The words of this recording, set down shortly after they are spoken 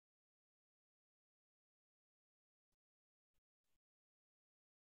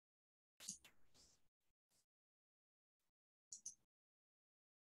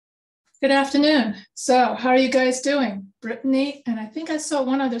Good afternoon. So how are you guys doing? Brittany, and I think I saw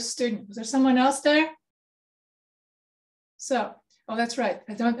one other student. Was there someone else there? Oh, that's right.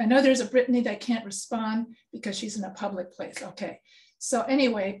 I know there's a Brittany that can't respond because she's in a public place. Okay. So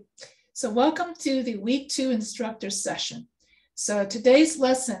anyway, welcome to the week 2 instructor session. So today's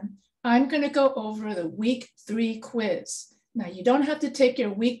lesson, I'm going to go over the week 3 quiz. Now you don't have to take your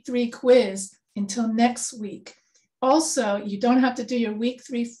week 3 quiz until next week. Also, you don't have to do your week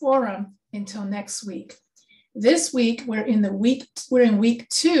 3 forum until next week. This week, we're in week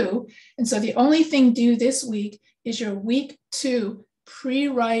 2. And so the only thing due this week is your week 2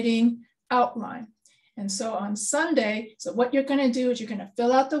 pre-writing outline. And so on Sunday, so what you're going to do is you're going to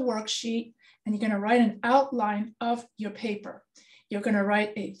fill out the worksheet and you're going to write an outline of your paper. You're going to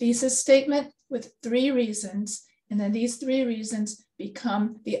write a thesis statement with 3 reasons. And then these 3 reasons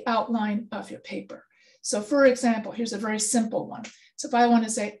become the outline of your paper. So for example, here's a very simple one. So if I want to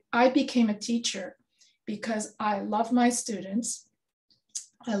say, I became a teacher because I love my students,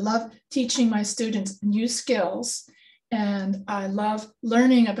 I love teaching my students new skills, and I love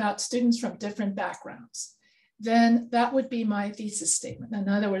learning about students from different backgrounds, then that would be my thesis statement. In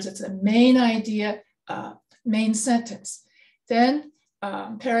other words, it's a main idea, main sentence. Then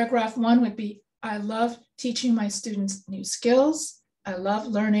paragraph 1 would be, I love teaching my students new skills, I love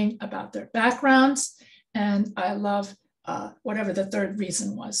learning about their backgrounds, and I love whatever the 3rd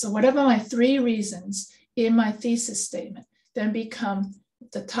reason was. So whatever my 3 reasons in my thesis statement then become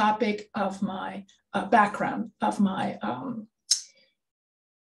the topic of my background, of my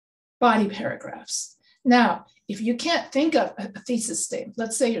body paragraphs. Now, if you can't think of a thesis statement,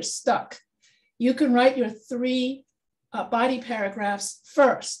 let's say you're stuck, you can write your 3 body paragraphs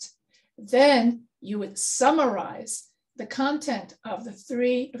first. Then you would summarize the content of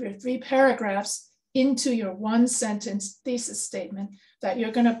your 3 paragraphs into your 1-sentence thesis statement that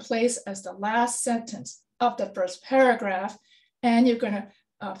you're going to place as the last sentence of the 1st paragraph. And you're going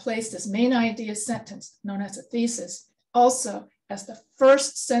to place this main idea sentence, known as a thesis, also as the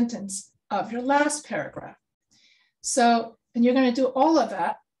 1st sentence of your last paragraph. So, and you're going to do all of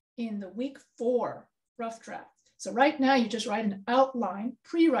that in the week 4 rough draft. So right now you just write an outline,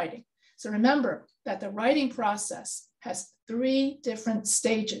 pre-writing. So remember that the writing process has 3 different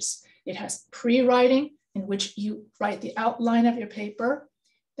stages. It has pre-writing, in which you write the outline of your paper.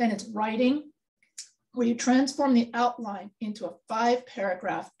 Then it's writing, where you transform the outline into a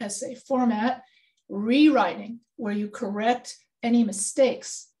 5-paragraph essay format. Rewriting, where you correct any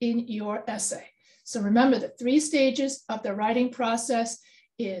mistakes in your essay. So remember, the 3 stages of the writing process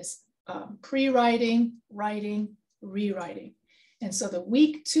is pre-writing, writing, rewriting. And so the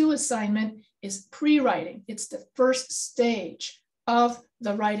week 2 assignment is pre-writing. It's the 1st stage of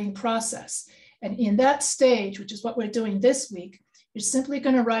the writing process. And in that stage, which is what we're doing this week, you're simply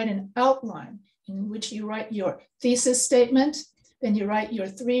going to write an outline in which you write your thesis statement, then you write your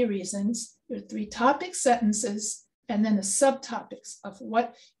 3 reasons, your 3 topic sentences, and then the subtopics of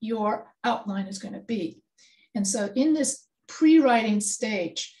what your outline is going to be. And so in this pre-writing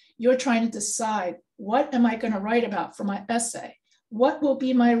stage, you're trying to decide, what am I going to write about for my essay? What will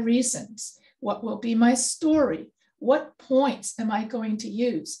be my reasons? What will be my story? What points am I going to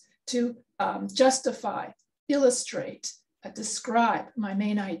use to justify, illustrate, describe my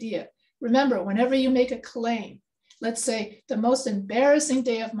main idea? Remember, whenever you make a claim, let's say the most embarrassing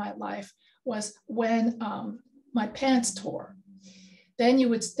day of my life was when my pants tore. Then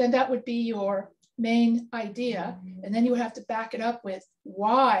that would be your main idea, and then you would have to back it up with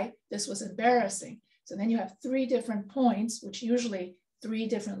why this was embarrassing. So then you have 3 different points, which usually 3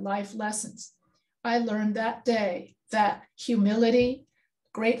 different life lessons. I learned that day that humility,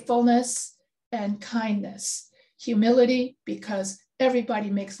 gratefulness, and kindness. Humility, because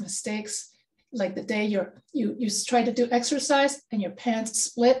everybody makes mistakes, like the day you try to do exercise and your pants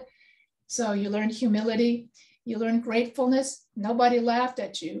split. So you learn humility, you learn gratefulness, nobody laughed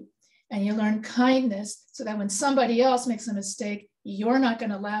at you, and you learn kindness so that when somebody else makes a mistake, you're not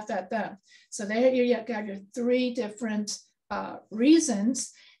going to laugh at them. So there you have your 3 different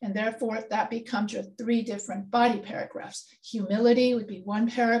reasons, and therefore that becomes your 3 different body paragraphs. Humility would be 1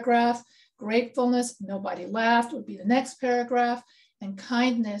 paragraph, gratefulness, nobody laughed, would be the next paragraph, and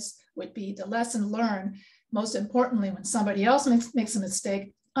kindness would be the lesson learned. Most importantly, when somebody else makes a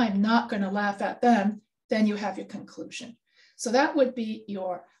mistake, I'm not going to laugh at them. Then you have your conclusion. So that would be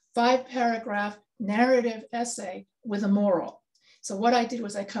your 5-paragraph narrative essay with a moral. So what I did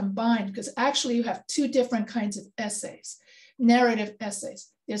was I combined, because actually you have 2 different kinds of essays, narrative essays.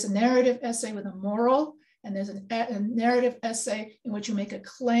 There's a narrative essay with a moral, and there's a narrative essay in which you make a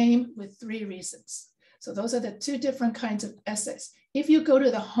claim with 3 reasons. So those are the 2 different kinds of essays. if you go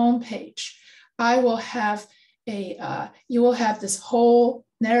to the home page, I will have you will have this whole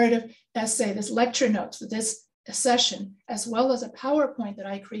narrative essay, this lecture notes for this session, as well as a PowerPoint that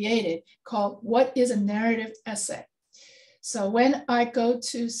I created called What is a Narrative Essay? So when I go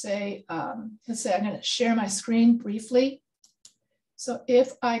to say, let's say I'm going to share my screen briefly. So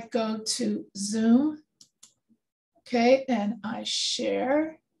if I go to Zoom, okay, and I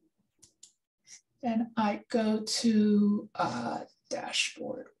share, and I go to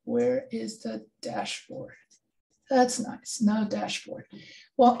dashboard. Where is the dashboard? That's nice, no dashboard.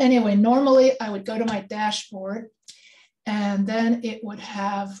 Well, anyway, normally I would go to my dashboard and then it would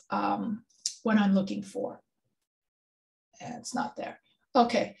have what I'm looking for. And it's not there.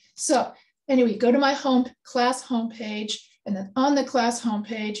 Okay, so anyway, go to my class homepage, and then on the class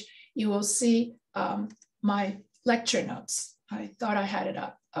homepage, you will see my lecture notes. I thought I had it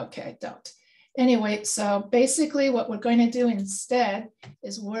up. Okay, I don't. Anyway, so basically what we're going to do instead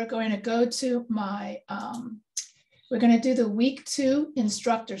is we're going to go to my, we're going to do the week 2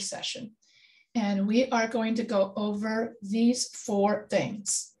 instructor session. And we are going to go over these 4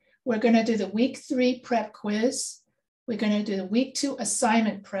 things. We're going to do the week 3 prep quiz. We're going to do the week 2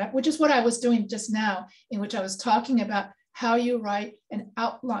 assignment prep, which is what I was doing just now, in which I was talking about how you write an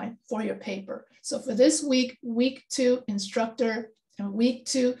outline for your paper. So for this week, week 2 instructor and week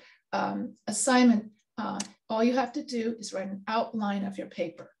 2 assignment, all you have to do is write an outline of your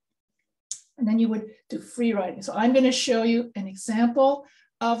paper. And then you would do free writing. So I'm going to show you an example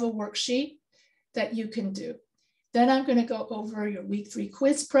of a worksheet that you can do. Then I'm going to go over your week 3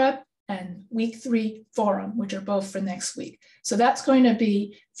 quiz prep and week 3 forum, which are both for next week. So that's going to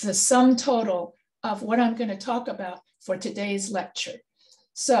be the sum total of what I'm going to talk about for today's lecture.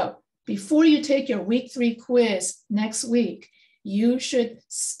 So before you take your week 3 quiz next week, you should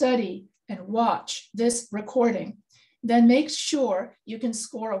study and watch this recording. Then make sure you can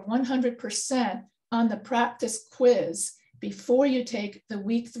score a 100% on the practice quiz before you take the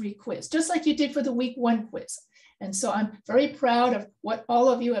week 3 quiz, just like you did for the week 1 quiz. And so I'm very proud of what all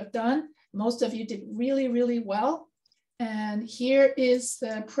of you have done. Most of you did really, really well. And here is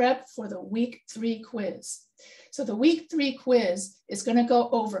the prep for the week 3 quiz. So the week 3 quiz is going to go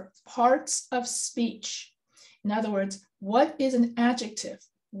over parts of speech. In other words, what is an adjective?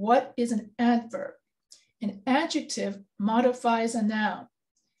 What is an adverb? An adjective modifies a noun.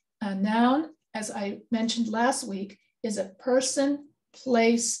 A noun, as I mentioned last week, is a person,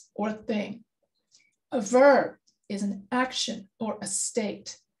 place, or thing. A verb is an action or a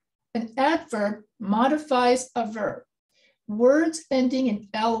state. An adverb modifies a verb. Words ending in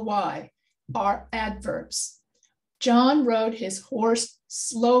ly are adverbs. John rode his horse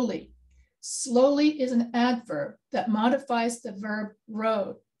slowly. Slowly is an adverb that modifies the verb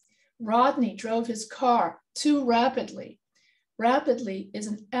rode. Rodney drove his car too rapidly. Rapidly is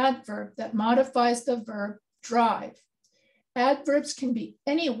an adverb that modifies the verb drive. Adverbs can be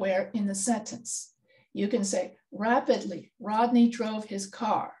anywhere in the sentence. You can say, rapidly, Rodney drove his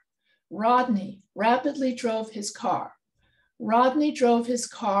car. Rodney rapidly drove his car. Rodney drove his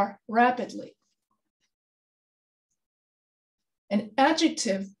car rapidly. An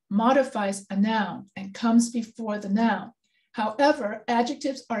adjective modifies a noun and comes before the noun. However,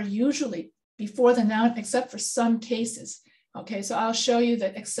 adjectives are usually before the noun except for some cases. Okay, so I'll show you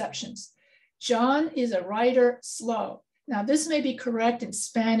the exceptions. John is a writer slow. Now, this may be correct in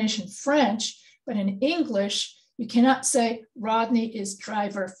Spanish and French, but in English, you cannot say Rodney is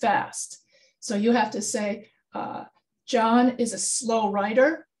driver fast. So you have to say John is a slow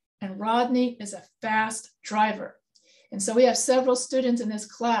writer and Rodney is a fast driver. And so we have several students in this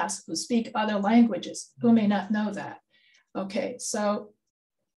class who speak other languages who may not know that. Okay, so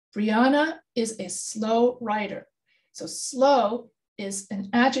Brianna is a slow writer. So slow is an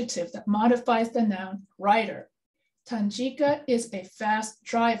adjective that modifies the noun writer. Tanjika is a fast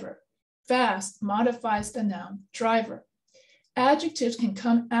driver. Fast modifies the noun driver. Adjectives can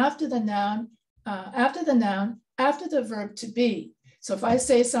come after the noun, after the verb to be. So if I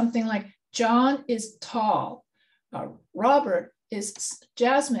say something like John is tall,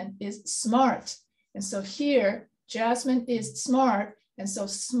 Jasmine is smart. And so here, Jasmine is smart. And so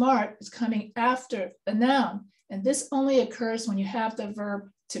smart is coming after the noun. And this only occurs when you have the verb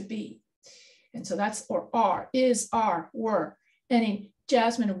to be. And so that's, or are, is, are, were. Any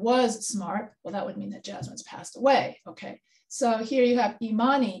Jasmine was smart, well, that would mean that Jasmine's passed away, okay? So here you have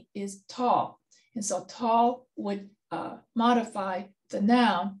Imani is tall. And so tall would modify the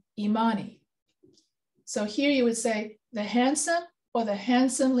noun Imani. So here you would say the handsome or the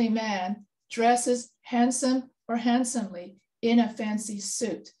handsomely man dresses handsome or handsomely in a fancy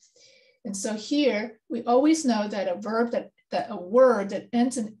suit. And so here we always know that a verb that that a word that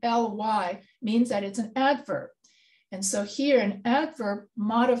ends in ly means that it's an adverb. And so here an adverb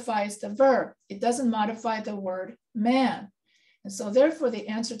modifies the verb. It doesn't modify the word man. And so therefore the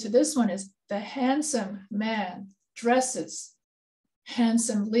answer to this one is the handsome man dresses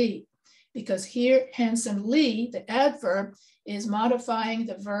handsomely, because here handsomely, the adverb, is modifying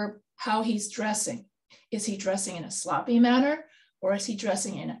the verb how he's dressing. Is he dressing in a sloppy manner, or is he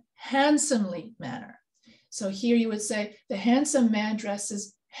dressing in a handsomely manner? So here you would say the handsome man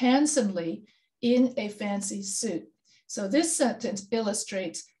dresses handsomely in a fancy suit. So this sentence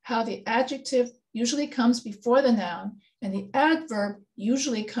illustrates how the adjective usually comes before the noun and the adverb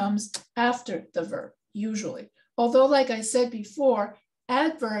usually comes after the verb, usually. Although, like I said before,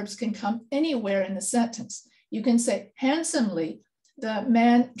 adverbs can come anywhere in the sentence. You can say handsomely, the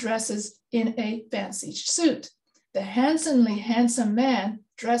man dresses in a fancy suit. The handsomely handsome man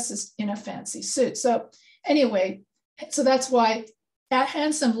dresses in a fancy suit. So anyway, so that's why that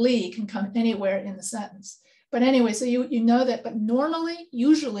handsomely can come anywhere in the sentence. But anyway, so you know that, but normally,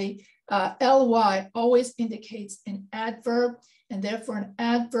 usually, ly always indicates an adverb, and therefore an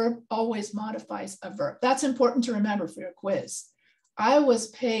adverb always modifies a verb. That's important to remember for your quiz. I was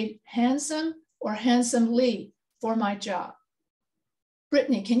paid handsome or handsomely for my job.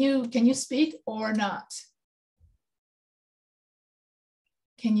 Brittany, can you speak or not?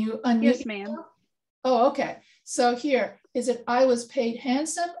 Can you unmute? Yes, ma'am. Oh, okay. So here, is it I was paid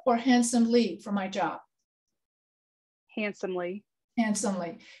handsome or handsomely for my job? Handsomely.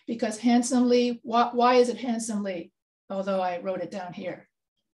 Handsomely, because handsomely, why is it handsomely? Although I wrote it down here.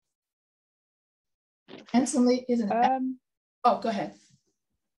 Handsomely is an, oh, go ahead.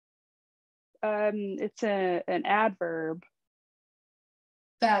 It's an adverb.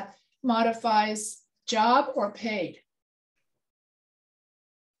 That modifies job or paid?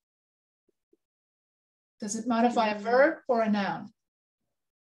 Does it modify a verb or a noun?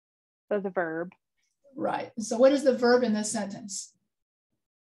 The verb. Right. So what is the verb in this sentence?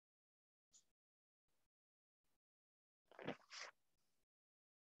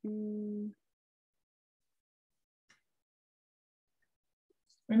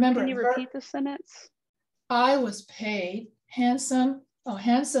 Remember, can you repeat the sentence? I was paid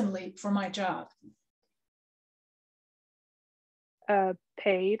handsomely for my job.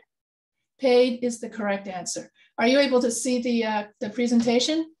 Paid. Paid is the correct answer. Are you able to see the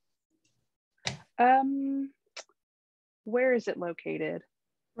presentation? Where is it located?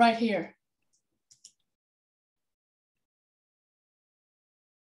 Right here.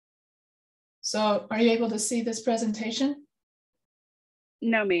 So are you able to see this presentation?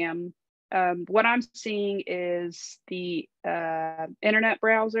 No, ma'am. What I'm seeing is the internet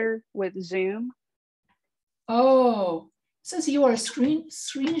browser with Zoom. Oh, it says you are screen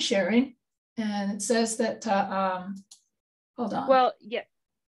sharing, and it says that, hold on. Well,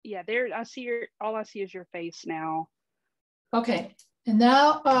 yeah, there, I see all I see is your face now. Okay, and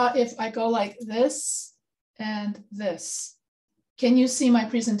now if I go like this and this, can you see my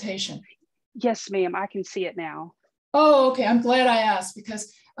presentation? Yes, ma'am, I can see it now. Oh, okay, I'm glad I asked,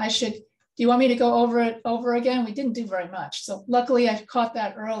 because I should, do you want me to go over it again? We didn't do very much, so luckily I caught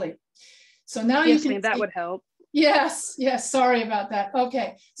that early. So now yes, you can ma'am, that would help. Yes, sorry about that.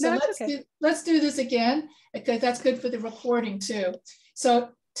 Okay, so no, let's do this again, because that's good for the recording too. So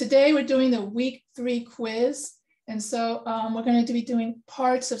today we're doing the week 3 quiz, and so we're going to be doing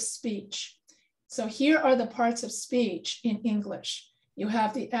parts of speech. So here are the parts of speech in English. You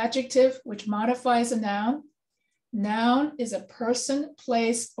have the adjective, which modifies a noun. Noun is a person,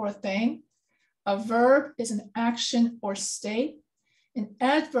 place, or thing. A verb is an action or state. An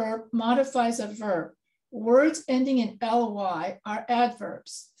adverb modifies a verb. Words ending in ly are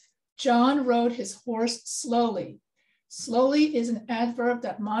adverbs. John rode his horse slowly. Slowly is an adverb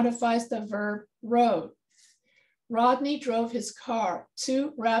that modifies the verb rode. Rodney drove his car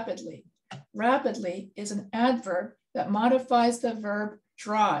too rapidly. Rapidly is an adverb that modifies the verb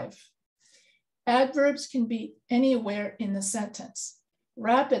drive. Adverbs can be anywhere in the sentence.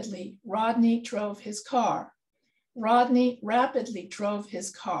 Rapidly, Rodney drove his car. Rodney rapidly drove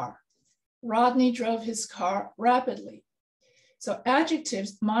his car. Rodney drove his car rapidly. So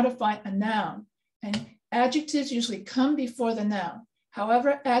adjectives modify a noun, and adjectives usually come before the noun.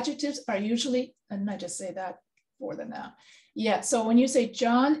 However, adjectives are usually, and I just say that for the noun. Yeah, so when you say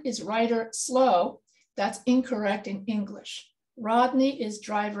John is rider slow, that's incorrect in English. Rodney is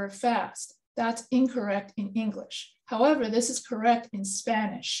driver fast. That's incorrect in English. However, this is correct in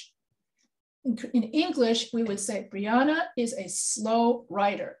Spanish. In English, we would say Brianna is a slow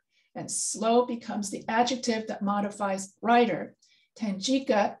rider, and slow becomes the adjective that modifies rider.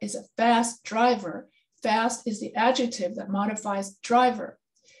 Tanjika is a fast driver. Fast is the adjective that modifies driver.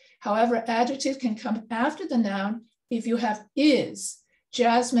 However, adjective can come after the noun if you have is.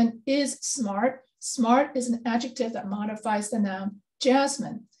 Jasmine is smart. Smart is an adjective that modifies the noun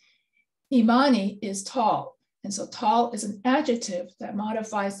Jasmine. Imani is tall. And so tall is an adjective that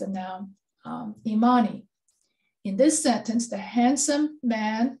modifies the noun Imani. In this sentence, the handsome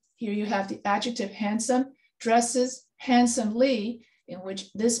man, here you have the adjective handsome, dresses handsomely, in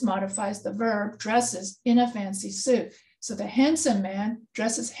which this modifies the verb dresses in a fancy suit. So the handsome man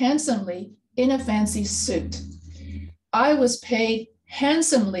dresses handsomely in a fancy suit. I was paid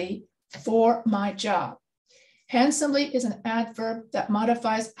handsomely for my job. Handsomely is an adverb that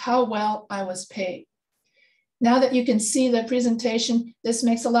modifies how well I was paid. Now that you can see the presentation, this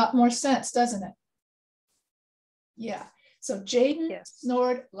makes a lot more sense, doesn't it? Yeah. So Jaden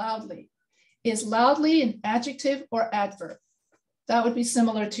snored loudly. Is loudly an adjective or adverb? That would be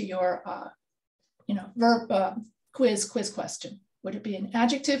similar to your verb quiz question. Would it be an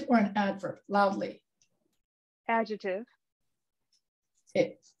adjective or an adverb? Loudly. Adjective.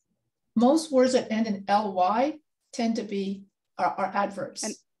 Most words that end in ly tend to be are adverbs.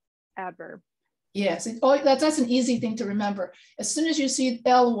 An adverb. Yes. That's an easy thing to remember. As soon as you see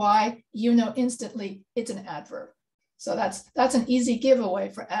ly, you know instantly it's an adverb. So that's an easy giveaway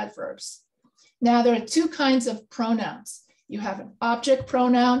for adverbs. Now there are two kinds of pronouns. You have an object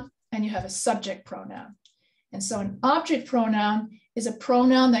pronoun and you have a subject pronoun. And so an object pronoun is a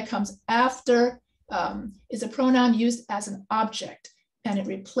pronoun that comes after, is a pronoun used as an object, and it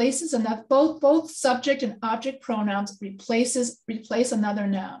replaces another, both subject and object pronouns replace another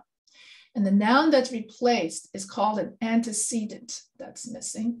noun. And the noun that's replaced is called an antecedent. That's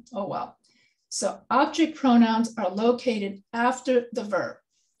missing. Oh, well. So object pronouns are located after the verb.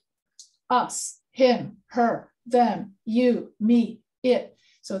 Us, him, her, them, you, me, it.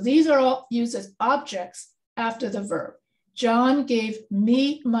 So these are all used as objects after the verb. John gave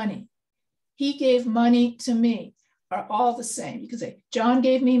me money. He gave money to me are all the same. You could say, John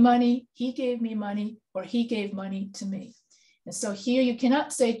gave me money, he gave me money, or he gave money to me. And so here you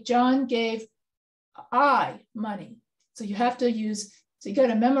cannot say John gave I money. So you have to use, so you got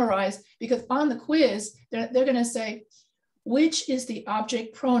to memorize, because on the quiz, they're going to say, which is the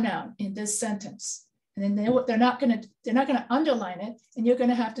object pronoun in this sentence? And then they're not going to underline it, and you're going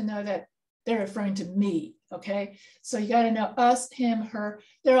to have to know that they're referring to me, okay? So you got to know us, him, her.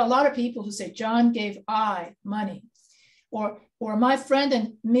 There are a lot of people who say, John gave I money, or my friend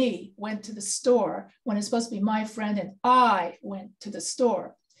and me went to the store, when it's supposed to be my friend and I went to the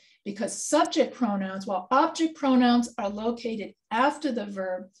store. Because subject pronouns, while object pronouns are located after the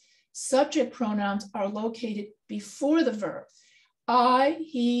verb, subject pronouns are located before the verb. I,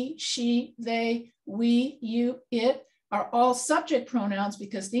 he, she, they, we, you, it are all subject pronouns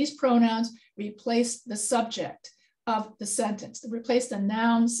because these pronouns replace the subject of the sentence. They replace the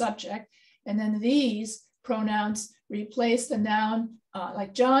noun subject, and then these pronouns replace the noun,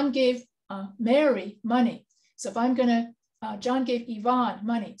 like John gave Mary money. So if I'm gonna, John gave Yvonne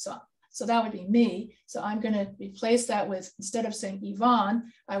money. So that would be me. So I'm gonna replace that with, instead of saying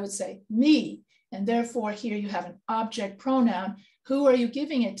Yvonne, I would say me. And therefore here you have an object pronoun. Who are you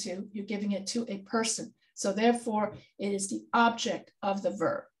giving it to? You're giving it to a person. So therefore it is the object of the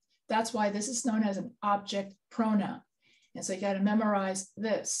verb. That's why this is known as an object pronoun. And so you gotta memorize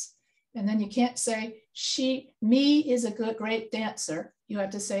this. And then you can't say me is a great dancer. You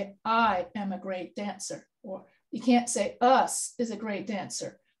have to say, I am a great dancer. Or you can't say us is a great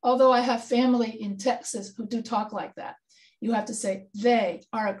dancer. Although I have family in Texas who do talk like that. You have to say they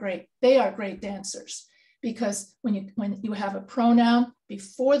are great dancers. Because when you have a pronoun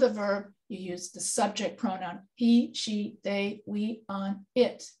before the verb, you use the subject pronoun, he, she, they, we, on,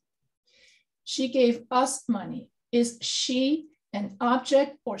 it. She gave us money. Is she an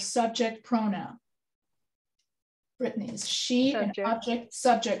object or subject pronoun? Brittany, is she subject. An object,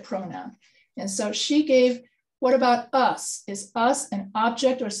 subject pronoun? And so she gave, what about us? Is us an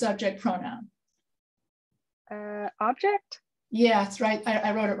object or subject pronoun? Object? Yeah, that's right.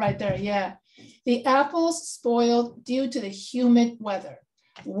 I wrote it right there. Yeah. The apples spoiled due to the humid weather.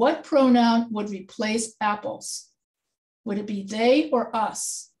 What pronoun would replace apples? Would it be they or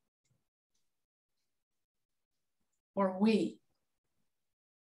us? Or we?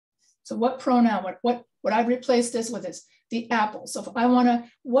 So what pronoun, what I replace this with is the apple. So if I wanna,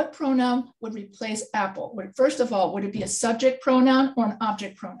 what pronoun would replace apple? First of all, would it be a subject pronoun or an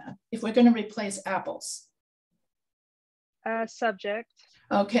object pronoun if we're gonna replace apples? Subject.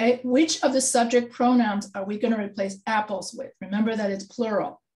 Okay, which of the subject pronouns are we gonna replace apples with? Remember that it's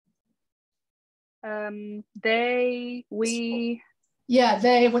plural. They, we. Yeah,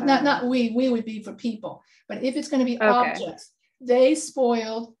 they would not we would be for people. But if it's going to be objects, they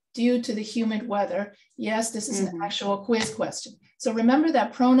spoiled due to the humid weather. Yes, this is an actual quiz question. So remember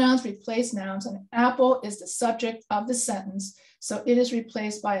that pronouns replace nouns, and apple is the subject of the sentence. So it is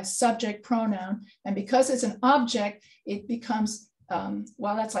replaced by a subject pronoun. And because it's an object, it becomes,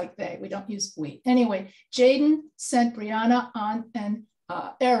 well, that's like they, we don't use we. Anyway, Jaden sent Brianna on an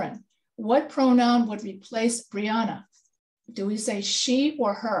errand. What pronoun would replace Brianna? Do we say she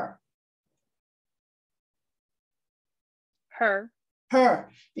or her? Her. Her,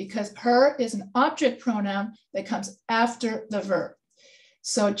 because her is an object pronoun that comes after the verb.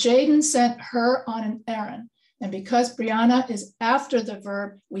 So Jaden sent her on an errand. And because Brianna is after the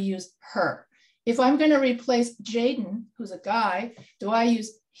verb, we use her. If I'm going to replace Jaden, who's a guy, do I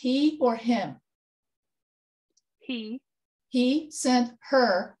use he or him? He. He sent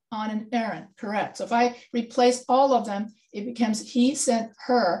her on an errand, correct. So if I replace all of them, it becomes he sent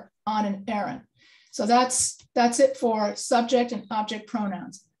her on an errand. So that's it for subject and object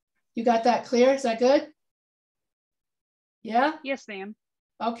pronouns. You got that clear? Is that good? Yeah? Yes, ma'am.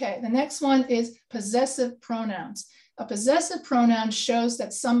 Okay, the next one is possessive pronouns. A possessive pronoun shows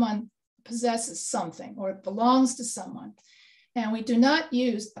that someone possesses something or it belongs to someone. And we do not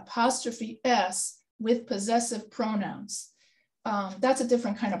use apostrophe S with possessive pronouns. That's a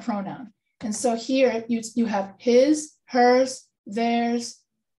different kind of pronoun. And so here you have his, hers, theirs,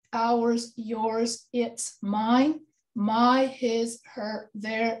 ours, yours, its, mine, my, his, her,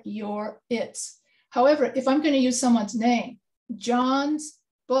 their, your, its. However, if I'm going to use someone's name, John's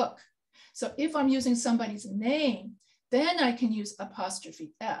book. So if I'm using somebody's name, then I can use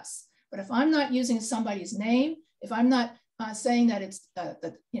apostrophe S. But if I'm not using somebody's name, if I'm not saying that it's,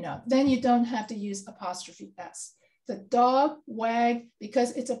 then you don't have to use apostrophe S. The dog wagged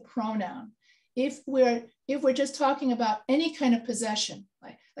because it's a pronoun. If we're just talking about any kind of possession,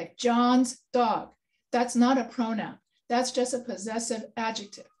 like John's dog, that's not a pronoun. That's just a possessive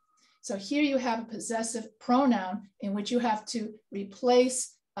adjective. So here you have a possessive pronoun in which you have to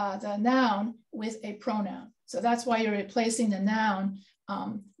replace the noun with a pronoun. So that's why you're replacing the noun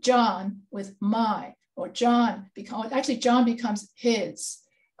John with my, or John becomes his.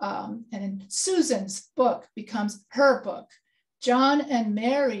 And then Susan's book becomes her book. John and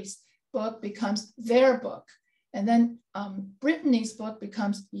Mary's book becomes their book. And then Brittany's book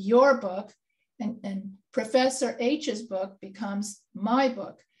becomes your book. And Professor H's book becomes my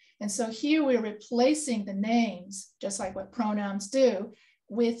book. And so here we're replacing the names, just like what pronouns do,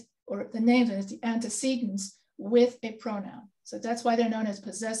 with, or the names and the antecedents with a pronoun. So that's why they're known as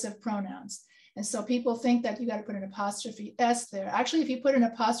possessive pronouns. And so people think that you got to put an apostrophe S there. Actually, if you put an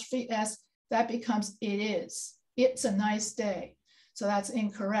apostrophe S, that becomes it is. It's a nice day. So that's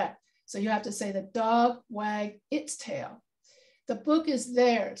incorrect. So you have to say the dog wagged its tail. The book is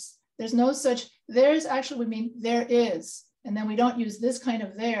theirs. There's no such, theirs actually would mean there is. And then we don't use this kind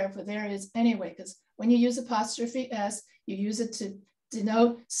of there for there is anyway, because when you use apostrophe S, you use it to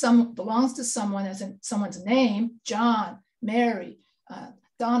denote some belongs to someone as in someone's name, John, Mary,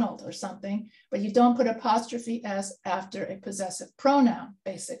 Donald or something, but you don't put apostrophe S after a possessive pronoun,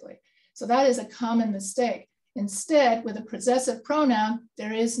 basically. So that is a common mistake. Instead, with a possessive pronoun,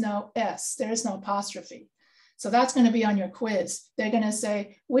 there is no S, there is no apostrophe. So that's going to be on your quiz. They're going to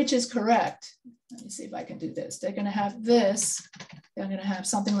say, which is correct? Let me see if I can do this. They're going to have this. They're going to have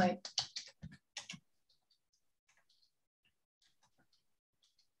something like,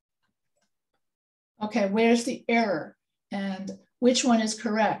 okay, where's the error? And which one is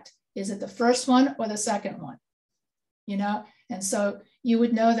correct? Is it the first one or the second one? You know, and so you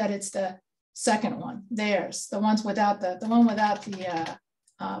would know that it's the second one, theirs, the ones without the one without the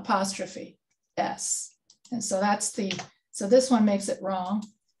apostrophe S. And so that's the, so this one makes it wrong.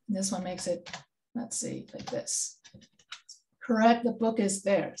 And this one makes it, let's see, like this. Correct, the book is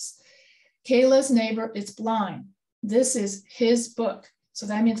theirs. Kayla's neighbor is blind. This is his book. So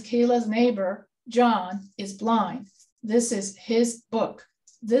that means Kayla's neighbor, John, is blind. This is his book.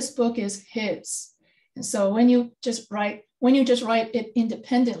 This book is his. And so when you just write it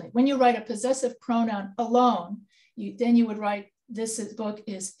independently, when you write a possessive pronoun alone, then you would write this book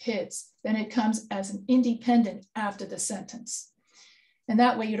is his. Then it comes as an independent after the sentence. And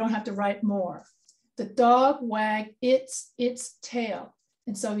that way you don't have to write more. The dog wagged its tail.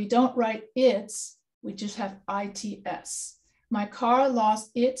 And so we don't write its, we just have ITS. My car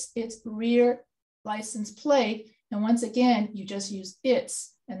lost its rear license plate. And once again, you just use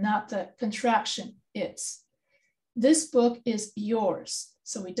its and not the contraction its. This book is yours.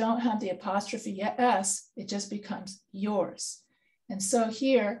 So we don't have the apostrophe S, it just becomes yours. And so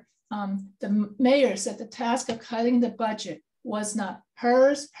here, the mayor said the task of cutting the budget was not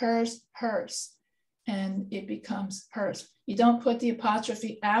hers, hers, hers. And it becomes hers. You don't put the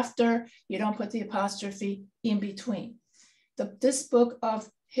apostrophe after, you don't put the apostrophe in between. This book of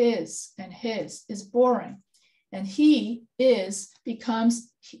his and his is boring. And he is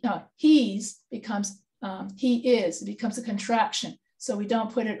becomes, he's becomes he is, it becomes a contraction. So we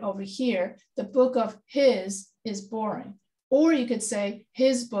don't put it over here. The book of his is boring. Or you could say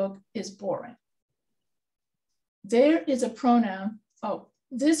his book is boring. There is a pronoun, oh,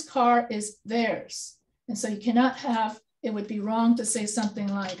 this car is theirs. And so you cannot have, it would be wrong to say something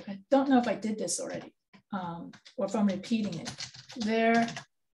like, I don't know if I did this already, or if I'm repeating it. There,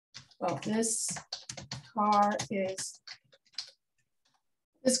 well, this car is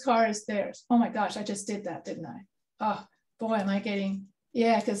theirs. Oh my gosh, I just did that, didn't I? Oh boy, am I getting,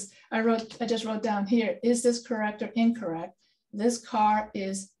 yeah, because I just wrote down here, is this correct or incorrect? This car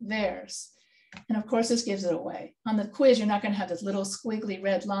is theirs. And of course, this gives it away. On the quiz, you're not going to have this little squiggly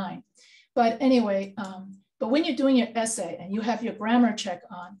red line. But anyway, but when you're doing your essay and you have your grammar check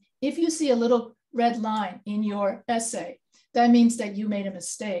on, if you see a little red line in your essay, that means that you made a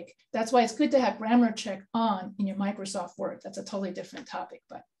mistake. That's why it's good to have grammar check on in your Microsoft Word. That's a totally different topic.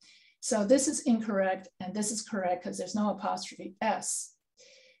 But so this is incorrect and this is correct because there's no apostrophe S.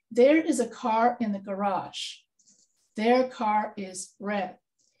 There is a car in the garage. Their car is red.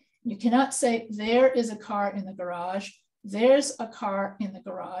 You cannot say there is a car in the garage, there's a car in the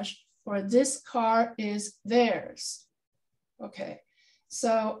garage, or this car is theirs. Okay,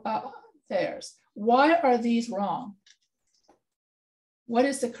 so theirs. Why are these wrong? What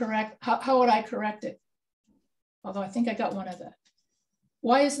is the correct, how would I correct it? Although I think I got one of that.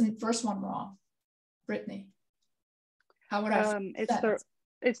 Why isn't the first one wrong? Brittany, how would I?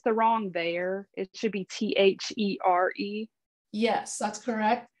 It's the wrong there. It should be T-H-E-R-E. Yes, that's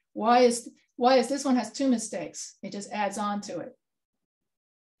correct. Why is this one has two mistakes? It just adds on to it.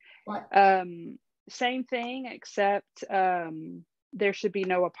 What? Same thing, except there should be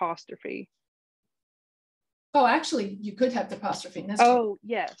no apostrophe. Oh, actually, you could have the apostrophe in this case.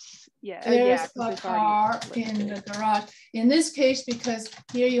 Yes. Yeah. There's a car in the garage. In this case, because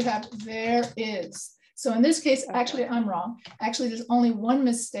here you have there is. So in this case, okay. Actually, I'm wrong. Actually, there's only one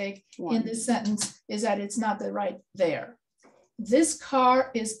mistake in this sentence, is that it's not the right there. This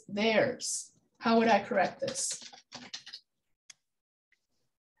car is theirs. How would I correct this?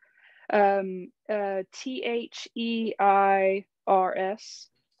 T-H-E-I-R-S.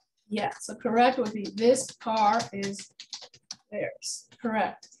 Yeah, so correct would be this car is theirs.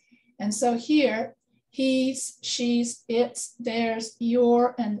 Correct. And so here, he's, she's, it's, theirs,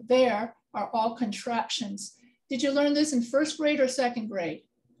 your, and their are all contractions. Did you learn this in first grade or second grade?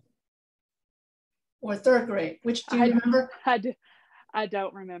 Or third grade? Which do you remember? I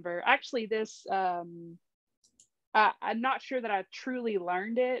don't remember. Actually, this, I'm not sure that I truly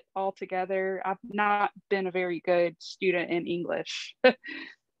learned it altogether. I've not been a very good student in English.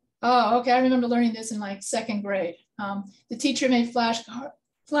 Oh, okay. I remember learning this in like second grade. The teacher made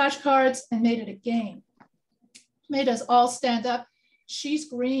flashcards and made it a game. Made us all stand up. She's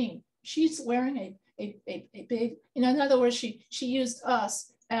green. She's wearing a big, in other words, she used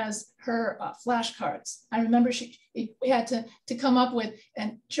us as her flashcards. I remember we had to come up with,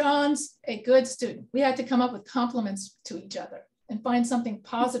 and John's a good student. We had to come up with compliments to each other and find something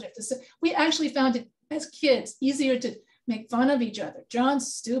positive to say. We actually found it as kids easier to make fun of each other.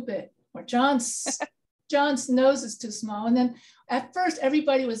 John's stupid, or John's nose is too small. And then at first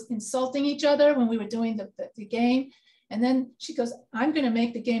everybody was insulting each other when we were doing the game. And then she goes, I'm going to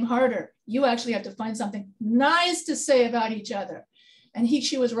make the game harder. You actually have to find something nice to say about each other. And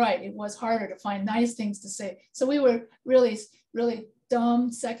she was right. It was harder to find nice things to say. So we were really, really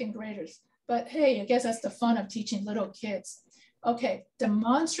dumb second graders. But hey, I guess that's the fun of teaching little kids. Okay,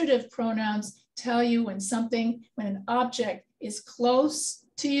 demonstrative pronouns tell you when an object is close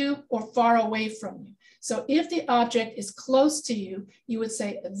to you or far away from you. So if the object is close to you, you would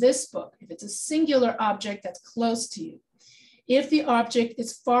say this book, if it's a singular object that's close to you. If the object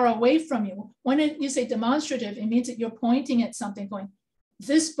is far away from you, when you say demonstrative, it means that you're pointing at something going,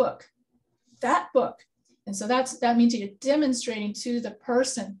 this book, that book. And so that means you're demonstrating to the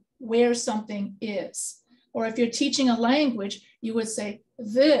person where something is. Or if you're teaching a language, you would say,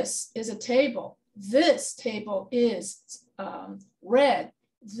 this is a table. This table is red.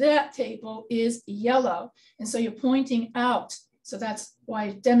 That table is yellow. And so you're pointing out. So that's why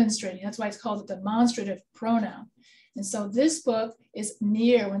it's demonstrating. That's why it's called a demonstrative pronoun. And so this book is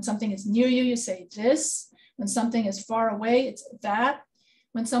near. When something is near you, you say this. When something is far away, it's that.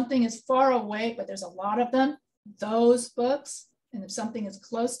 When something is far away, but there's a lot of them, those books. And if something is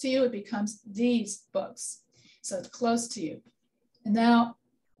close to you, it becomes these books. So it's close to you. And now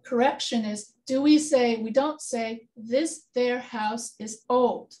correction is, we don't say this their house is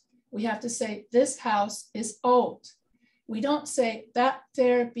old. We have to say this house is old. We don't say that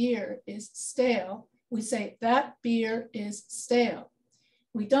their beer is stale. We say that beer is stale.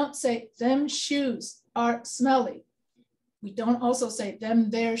 We don't say them shoes are smelly. We don't also say them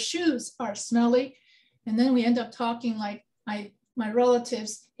their shoes are smelly. And then we end up talking like my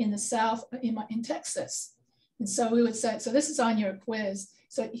relatives in the South, in Texas. And so we would say, so this is on your quiz.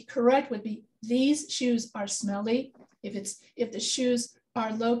 So correct would be, these shoes are smelly. If the shoes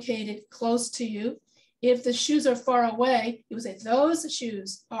are located close to you. If the shoes are far away, you would say those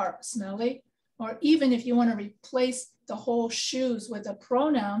shoes are smelly. Or even if you want to replace the whole shoes with a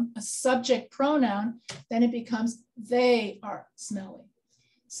pronoun, a subject pronoun, then it becomes they are smelly.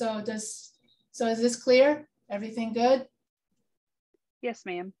 So is this clear? Everything good? Yes,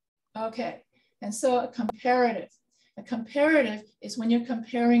 ma'am. Okay. And so a comparative is when you're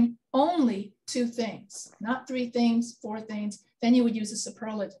comparing only two things, not three things, four things, then you would use a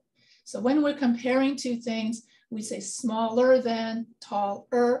superlative. So when we're comparing two things, we say smaller than,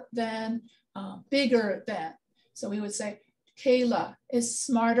 taller than, bigger than. So we would say Kayla is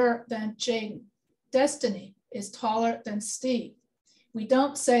smarter than Jaden. Destiny is taller than Steve. We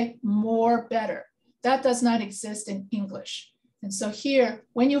don't say more better. That does not exist in English. And so here,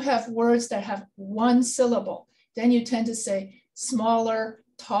 when you have words that have one syllable, then you tend to say smaller,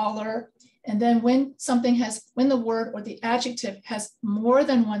 taller. And then when the word or the adjective has more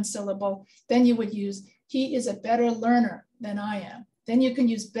than one syllable, then you would use, he is a better learner than I am. Then you can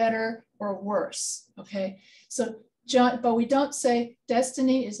use better or worse, okay? So, but we don't say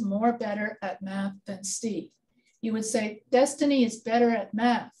Destiny is more better at math than Steve. You would say Destiny is better at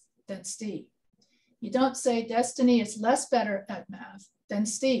math than Steve. You don't say Destiny is less better at math than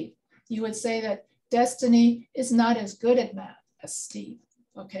Steve. You would say that Destiny is not as good at math as Steve.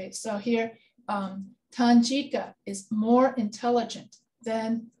 Okay, so here, Tanjika is more intelligent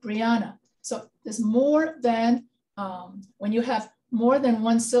than Brianna. So there's more than, when you have more than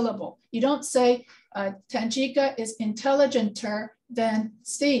one syllable. You don't say Tanjika is intelligenter than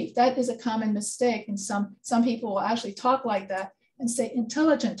Steve. That is a common mistake. And some people will actually talk like that and say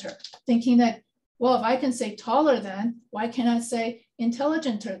intelligenter, thinking that, well, if I can say taller than, why can't I say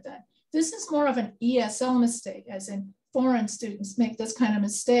intelligenter than? This is more of an ESL mistake, as in foreign students make this kind of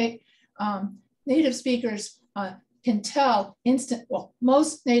mistake. Native speakers can tell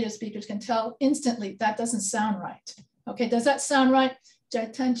most native speakers can tell instantly that doesn't sound right. Okay, does that sound right?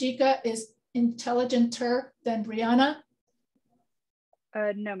 Tanjika is intelligenter than Brianna?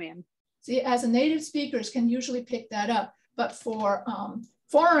 No, ma'am. See, as a native speakers can usually pick that up, but for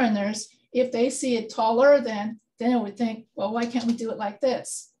foreigners, if they see it taller than, then it would think, well, why can't we do it like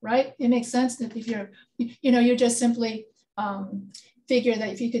this, right? It makes sense that if you're, you just simply figure that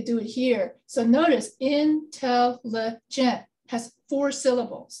if you could do it here. So notice intelligent has 4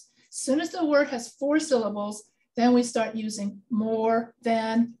 syllables. As soon as the word has 4 syllables, then we start using more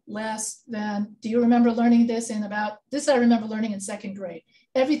than, less than. Do you remember learning this I remember learning in 2nd grade.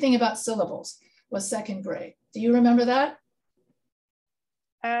 Everything about syllables was 2nd grade. Do you remember that?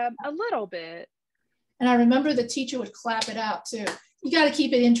 A little bit. And I remember the teacher would clap it out too. You got to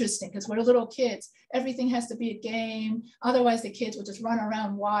keep it interesting because we're little kids. Everything has to be a game. Otherwise, the kids would just run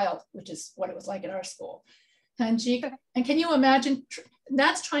around wild, which is what it was like at our school. And can you imagine,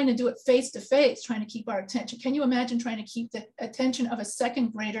 that's trying to do it face to face, trying to keep our attention. Can you imagine trying to keep the attention of a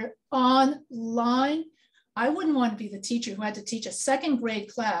 2nd grader online? I wouldn't want to be the teacher who had to teach a 2nd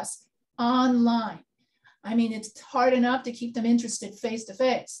grade class online. I mean, it's hard enough to keep them interested face to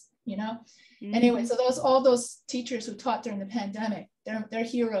face, Mm-hmm. Anyway, so all those teachers who taught during the pandemic, they're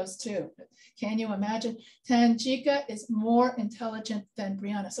heroes too. Can you imagine? Tanjika is more intelligent than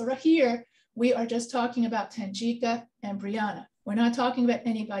Brianna. So right here, we are just talking about Tanjika and Brianna. We're not talking about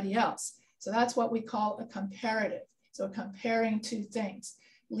anybody else. So that's what we call a comparative. So comparing 2 things.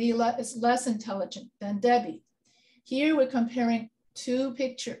 Leela is less intelligent than Debbie. Here we're comparing 2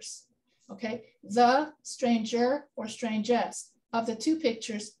 pictures. Okay, the stranger or strangest of the 2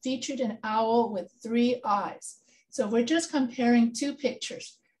 pictures featured an owl with 3 eyes. So if we're just comparing 2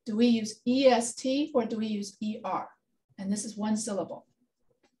 pictures, do we use EST or do we use ER? And this is 1 syllable.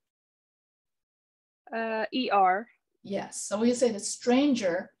 ER. Yes, so we say the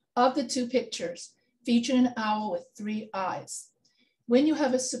stranger of the 2 pictures featured an owl with 3 eyes. When you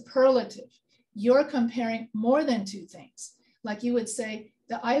have a superlative, you're comparing more than 2 things. Like you would say,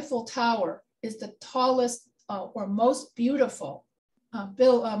 the Eiffel Tower is the tallest or most beautiful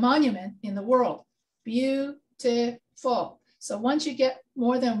monument in the world. Beautiful. So once you get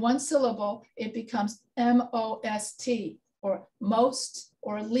more than 1 syllable, it becomes MOST, or most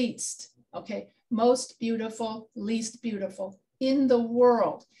or least, okay? Most beautiful, least beautiful in the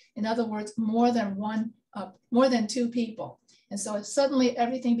world. In other words, more than two people. And so suddenly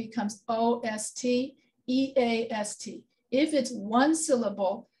everything becomes O-S-T, E-A-S-T. If it's one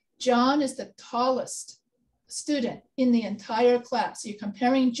syllable, John is the tallest student in the entire class. So you're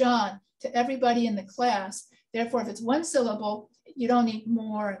comparing John to everybody in the class. Therefore, if it's one syllable, you don't need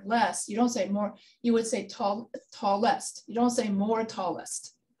more and less. You don't say more, you would say tallest. You don't say more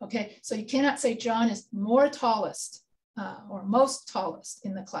tallest, okay? So you cannot say John is more tallest or most tallest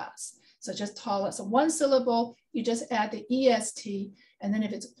in the class. So just tallest. So one syllable, you just add the EST. And then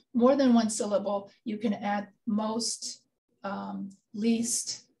if it's more than one syllable, you can add most,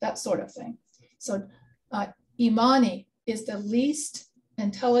 least, that sort of thing. So Imani is the least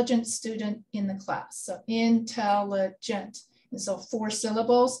intelligent student in the class. So intelligent. And so 4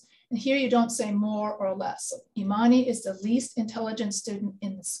 syllables. And here you don't say more or less. So Imani is the least intelligent student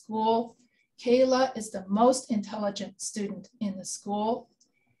in the school. Kayla is the most intelligent student in the school.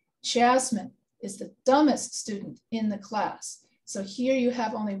 Jasmine is the dumbest student in the class. So here you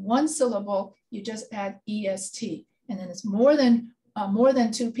have only one syllable, you just add EST. And then it's more than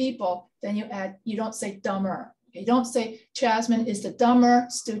 2 people, then you don't say dumber. You don't say Jasmine is the dumber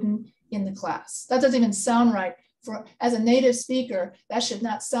student in the class. That doesn't even sound right. As a native speaker, that should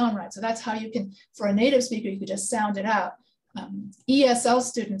not sound right. So that's how you can, for a native speaker, you could just sound it out. ESL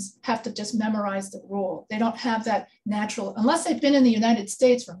students have to just memorize the rule. They don't have that natural, unless they've been in the United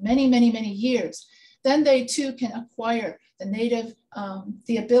States for many, many, many years, then they too can acquire the native,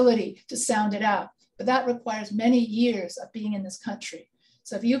 the ability to sound it out. But that requires many years of being in this country.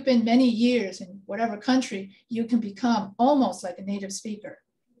 So if you've been many years in whatever country, you can become almost like a native speaker.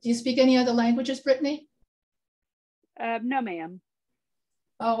 Do you speak any other languages, Brittany? No, ma'am.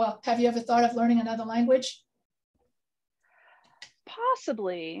 Oh, well, have you ever thought of learning another language?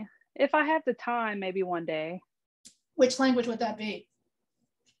 Possibly. If I have the time, maybe one day. Which language would that be?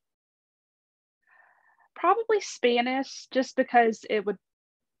 Probably Spanish, just because it would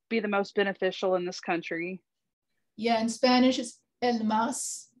be the most beneficial in this country. Yeah, in Spanish, it's el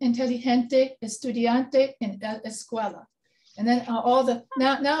más inteligente estudiante en la escuela. And then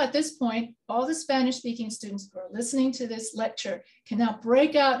now at this point, all the Spanish-speaking students who are listening to this lecture can now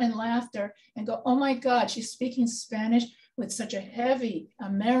break out in laughter and go, oh my God, she's speaking Spanish with such a heavy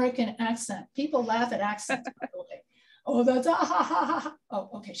American accent. People laugh at accents, by the way. Oh, that's ah, ha, ha, ha. Oh,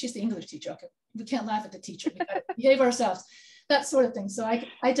 okay, she's the English teacher. Okay, we can't laugh at the teacher. We gotta behave ourselves, that sort of thing. So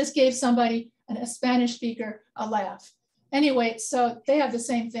I just gave somebody, a Spanish speaker, a laugh. Anyway, so they have the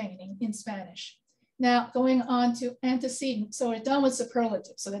same thing in Spanish. Now, going on to antecedent. So we're done with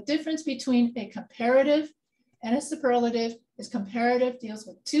superlative. So the difference between a comparative and a superlative is comparative deals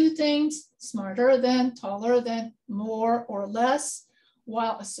with 2 things, smarter than, taller than, more or less,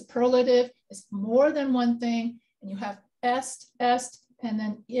 while a superlative is more than one thing, and you have est, and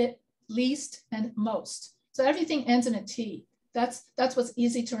then it, least, and most. So everything ends in a T. That's what's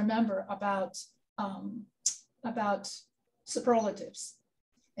easy to remember about superlatives.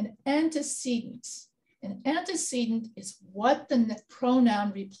 An antecedent is what the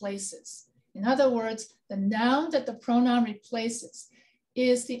pronoun replaces. In other words, the noun that the pronoun replaces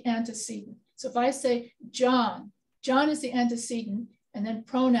is the antecedent. So if I say John, John is the antecedent, and then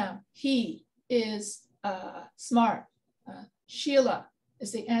pronoun, he is smart. Sheila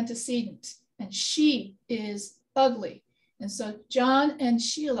is the antecedent, and she is ugly. And so John and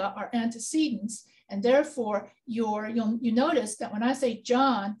Sheila are antecedents, and therefore you notice that when I say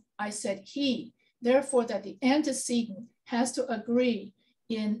John, I said he. Therefore, that the antecedent has to agree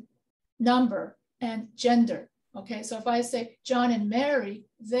in number and gender. Okay, so if I say John and Mary,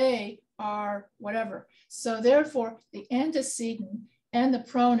 they are whatever. So therefore, the antecedent and the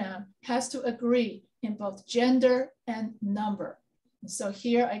pronoun has to agree in both gender and number. And so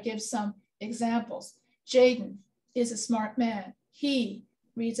here I give some examples. Jaden is a smart man. He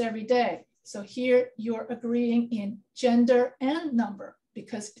reads every day. So here you're agreeing in gender and number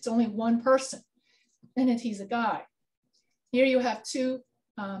because it's only one person, and he's a guy. Here you have two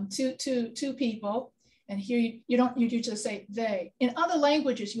people, and here you just say they. In other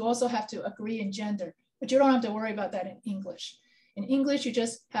languages, you also have to agree in gender, but you don't have to worry about that in English. In English, you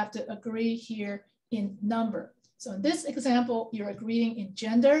just have to agree here in number. So in this example, you're agreeing in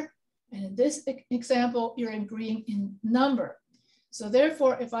gender, and in this example, you're agreeing in number. So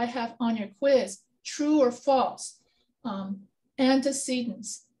therefore, if I have on your quiz, true or false,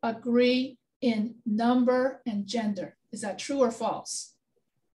 antecedents agree in number and gender. Is that true or false?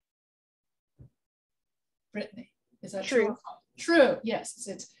 Brittany, is that true or false? True, yes,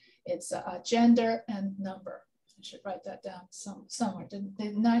 it's gender and number. I should write that down somewhere,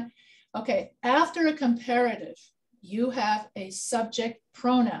 didn't I? Okay, after a comparative, you have a subject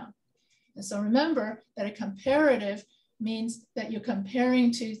pronoun. And so remember that a comparative means that you're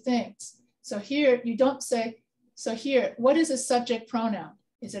comparing two things. So here you don't say, so here, what is a subject pronoun?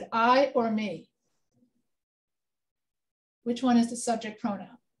 Is it I or me? Which one is the subject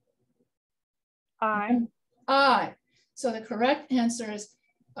pronoun? I. I. So the correct answer is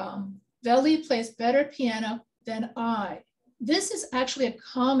Veli plays better piano than I. This is actually a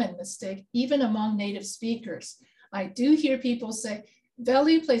common mistake, even among native speakers. I do hear people say,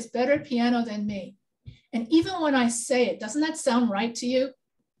 Veli plays better piano than me. And even when I say it, doesn't that sound right to you?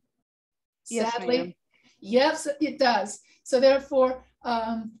 Yes, Sadly, ma'am. yes, it does. So therefore,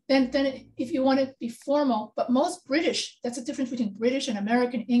 then if you want to be formal, but most British, that's the difference between British and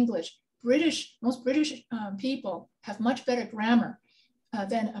American English. Most British people have much better grammar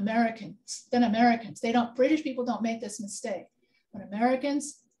than Americans. British people don't make this mistake. But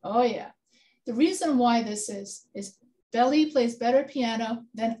Americans, oh yeah. The reason why this is Veli plays better piano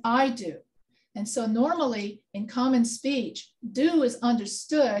than I do. And so normally in common speech, do is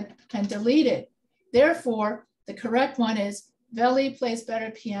understood and deleted. Therefore, the correct one is Veli plays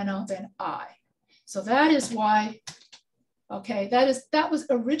better piano than I. So that is why, okay, that was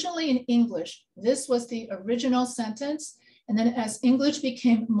originally in English. This was the original sentence. And then as English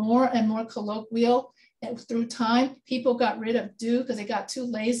became more and more colloquial, and through time, people got rid of do because they got too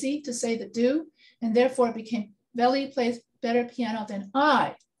lazy to say the do. And therefore it became Veli plays better piano than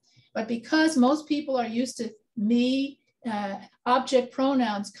I. But because most people are used to me, object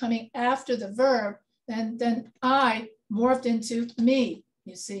pronouns coming after the verb, then I morphed into me,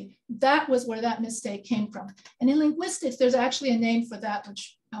 you see. That was where that mistake came from. And in linguistics, there's actually a name for that,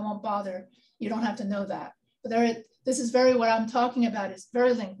 which I won't bother. You don't have to know that. But this is what I'm talking about is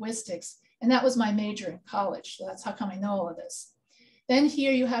very linguistics. And that was my major in college. So that's how come I know all of this. Then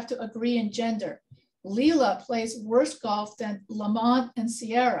here you have to agree in gender. Leela plays worse golf than Lamont and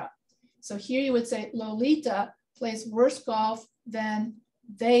Sierra. So here you would say Lolita plays worse golf than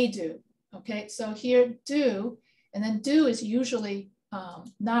they do. Okay, so here do, and then do is usually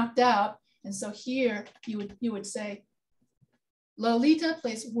knocked out. And so here you would say Lolita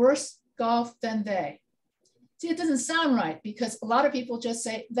plays worse golf than they. See, it doesn't sound right because a lot of people just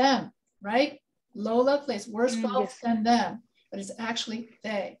say them, right? Lola plays worse golf than them, but it's actually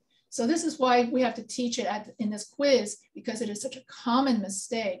they. So this is why we have to teach it in this quiz because it is such a common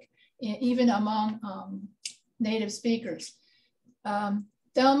mistake, even among native speakers.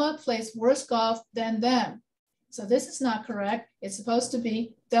 Thelma plays worse golf than them. So this is not correct. It's supposed to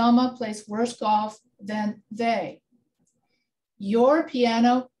be Thelma plays worse golf than they. Your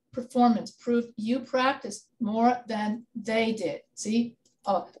piano performance proved you practiced more than they did. See,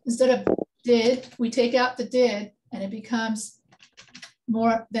 instead of did, we take out the did and it becomes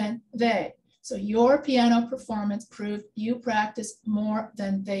more than they. So your piano performance proved you practiced more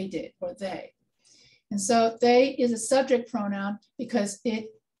than they did, or they. And so they is a subject pronoun because it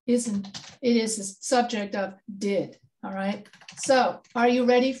is a subject of did. All right. So are you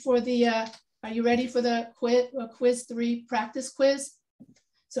ready for the quiz 3 practice quiz?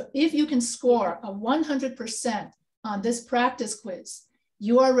 So if you can score a 100% on this practice quiz,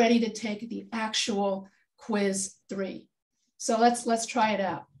 you are ready to take the actual quiz 3. So let's try it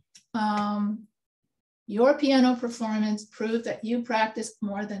out. Your piano performance proved that you practiced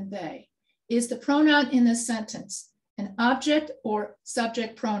more than they. Is the pronoun in this sentence an object or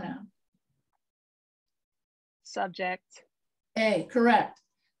subject pronoun? Subject. A, correct.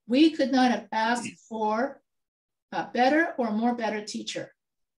 We could not have asked for a better or more better teacher.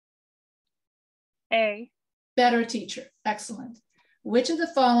 A. Better teacher, excellent. Which of the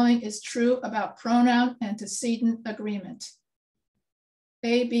following is true about pronoun antecedent agreement?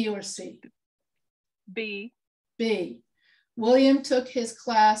 A, B, or C? B. B. William took his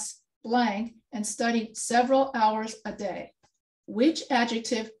class blank and studied several hours a day. Which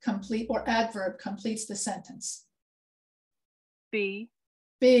adjective or adverb completes the sentence? B.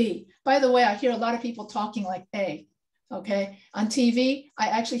 B. By the way, I hear a lot of people talking like A, okay? On TV, I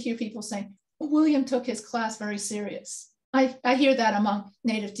actually hear people saying, William took his class very serious. I hear that among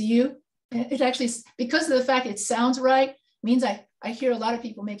native. Do you? It actually, because of the fact it sounds right, means I hear a lot of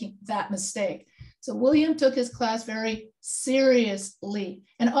people making that mistake. So William took his class very seriously.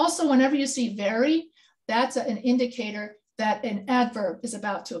 And also whenever you see very, that's an indicator that an adverb is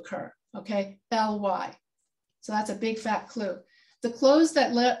about to occur, okay? Ly. So that's a big fat clue. The clothes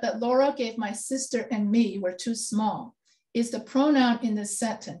that Laura gave my sister and me were too small. Is the pronoun in this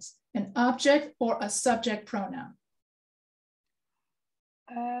sentence an object or a subject pronoun?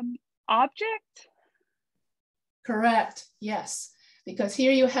 Object. Correct, yes. Because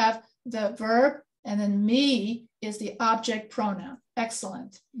here you have the verb and then me is the object pronoun.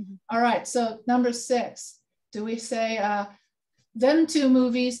 Excellent. Mm-hmm. All right, so number 6, do we say them 2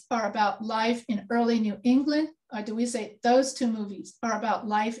 movies are about life in early New England? Or do we say those 2 movies are about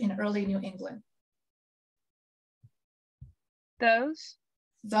life in early New England? Those.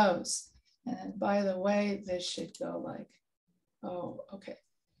 Those. And by the way, this should go like, oh, okay.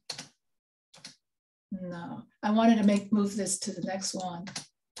 No, I wanted to move this to the next one.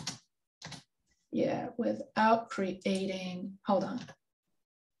 Yeah, without creating, hold on.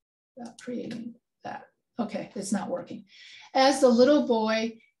 Without creating that. Okay, it's not working. As the little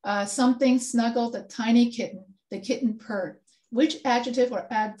boy, something snuggled the tiny kitten, the kitten purred. Which adjective or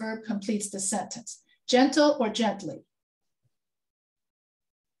adverb completes the sentence? Gentle or gently?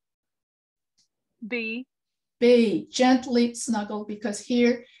 B. B, gently snuggled, because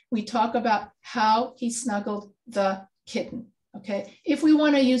here we talk about how he snuggled the kitten, okay? If we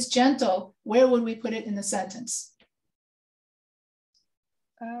want to use gentle, where would we put it in the sentence?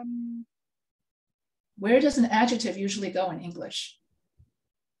 Where does an adjective usually go in English?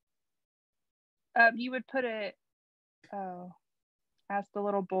 You would put it, as the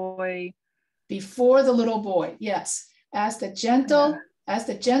little boy. Before the little boy, yes. As the gentle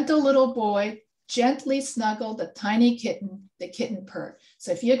little boy gently snuggled the tiny kitten, the kitten purred.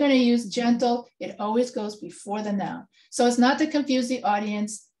 So if you're going to use gentle, it always goes before the noun. So it's not to confuse the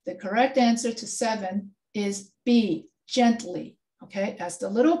audience. The correct answer to 7 is B, gently. Okay, as the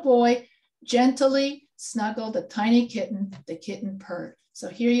little boy gently snuggled the tiny kitten, the kitten purred. So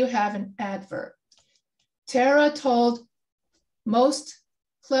here you have an adverb. Tara told most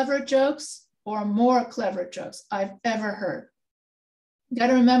clever jokes or more clever jokes I've ever heard. You got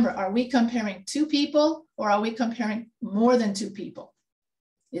to remember, are we comparing 2 people or are we comparing more than 2 people?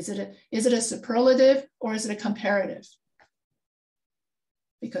 Is it a superlative or is it a comparative?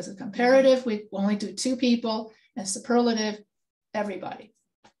 Because a comparative, we only do 2 people, and superlative, everybody.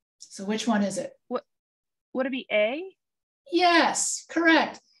 So which one is it? What would it be? A? Yes,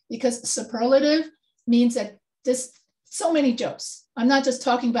 correct. Because superlative means that so many jokes. I'm not just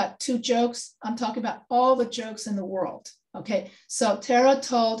talking about 2 jokes. I'm talking about all the jokes in the world. Okay, so Tara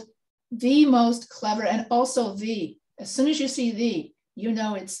told the most clever, and also the. As soon as you see the, you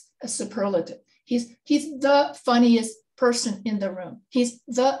know it's a superlative. He's the funniest person in the room. He's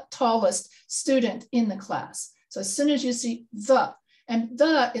the tallest student in the class. So as soon as you see the, and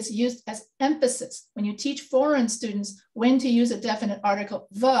the is used as emphasis. When you teach foreign students when to use a definite article,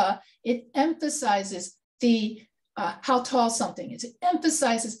 the, it emphasizes the how tall something is. It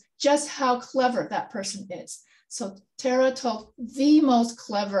emphasizes just how clever that person is. So Tara told the most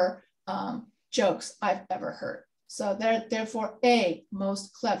clever jokes I've ever heard. So therefore, A,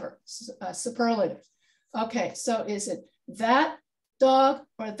 most clever, superlative. Okay, so is it that dog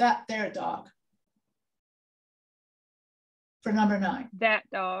or that their dog? For number 9. That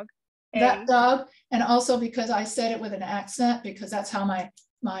dog. A. That dog, and also because I said it with an accent, because that's how my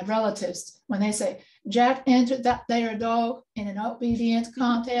relatives, when they say, Jack entered that their dog in an obedience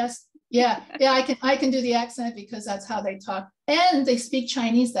contest. Yeah, I can do the accent because that's how they talk. And they speak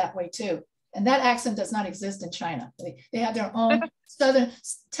Chinese that way too. And that accent does not exist in China. They have their own Southern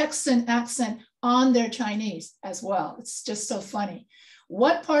Texan accent on their Chinese as well. It's just so funny.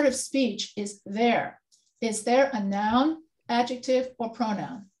 What part of speech is there? Is there a noun, adjective, or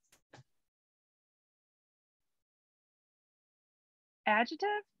pronoun? Adjective?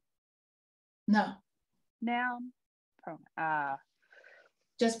 No. Noun? Pronoun.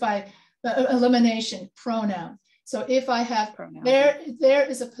 Just by elimination, pronoun. So if I have Pronoun. there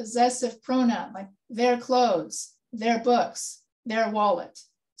is a possessive pronoun, like their clothes, their books, their wallet.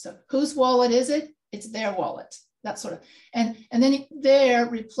 So whose wallet is it? It's their wallet. That sort of, and then there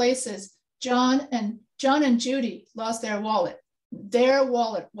replaces John and Judy lost their wallet. Their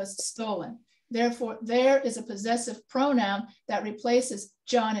wallet was stolen. Therefore, there is a possessive pronoun that replaces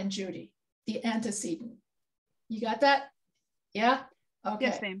John and Judy, the antecedent. You got that? Yeah? Okay.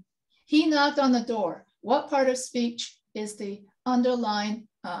 Yes, ma'am. He knocked on the door. What part of speech is the underlined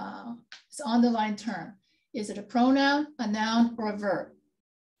term? Is it a pronoun, a noun, or a verb?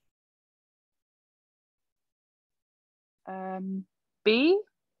 B?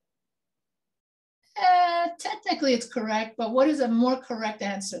 Technically it's correct, but what is a more correct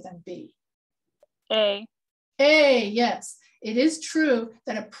answer than B? A. A, yes. It is true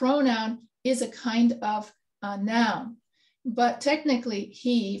that a pronoun is a kind of noun, but technically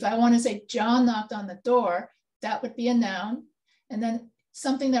he, if I want to say John knocked on the door, that would be a noun. And then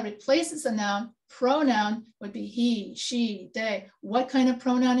something that replaces a noun, pronoun, would be he, she, they. What kind of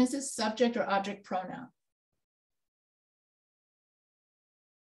pronoun is this? Subject or object pronoun?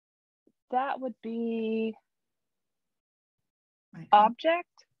 that would be Right. object.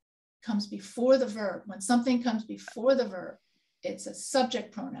 Comes before the verb. When something comes before the verb, it's a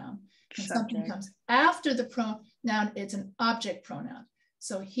subject pronoun. When something comes after the pronoun, it's an object pronoun.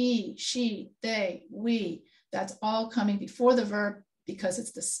 So he, she, they, we, that's all coming before the verb because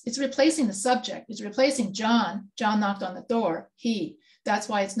it's replacing the subject. It's replacing John. John knocked on the door, he. That's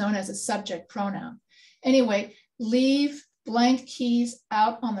why it's known as a subject pronoun. Anyway, leave blank keys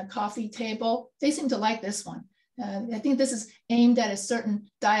out on the coffee table. They seem to like this one. I think this is aimed at a certain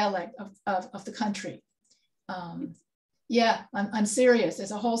dialect of the country. Yeah, I'm serious.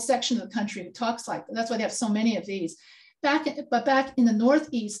 There's a whole section of the country who talks like that. That's why they have so many of these. But back in the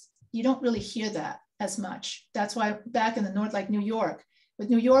Northeast, you don't really hear that as much. That's why back in the North, like New York, with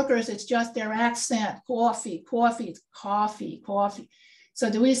New Yorkers, it's just their accent, coffee, coffee, it's coffee, coffee. So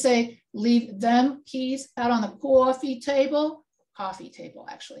do we say leave them keys out on the coffee table? Coffee table,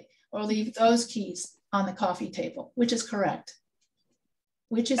 actually. Or leave those keys on the coffee table, which is correct?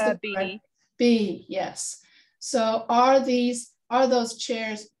 Which is the B. correct? B, yes. So are those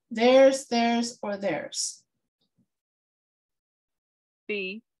chairs theirs, or theirs?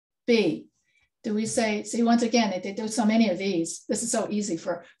 B. B. Do we say, see, once again, they do so many of these. This is so easy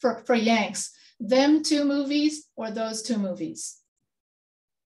for Yanks. Them two movies or those two movies?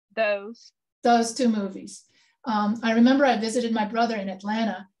 Those two movies. I remember I visited my brother in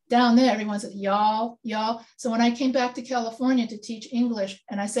Atlanta. Down there, everyone said, y'all, y'all. So when I came back to California to teach English,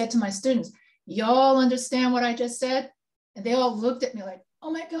 and I said to my students, y'all understand what I just said? And they all looked at me like,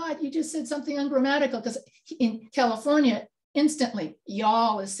 oh my God, you just said something ungrammatical. Because in California, instantly,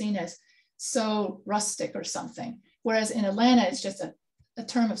 y'all is seen as so rustic or something. Whereas in Atlanta, it's just a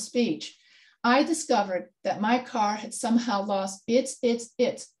term of speech. I discovered that my car had somehow lost its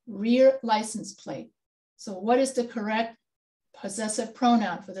rear license plate. So what is the correct possessive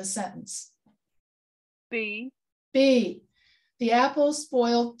pronoun for this sentence? B. B. The apples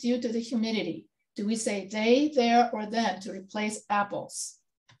spoiled due to the humidity. Do we say they, their, or them to replace apples?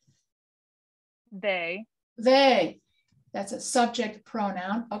 They. They. That's a subject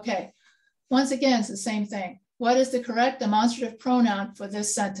pronoun. Okay. Once again, it's the same thing. What is the correct demonstrative pronoun for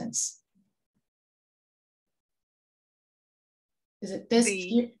this sentence? Is it this?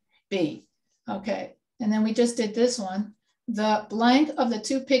 B. B. Okay. And then we just did this one. The blank of the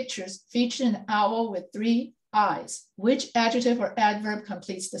two pictures featured an owl with 3 eyes. Which adjective or adverb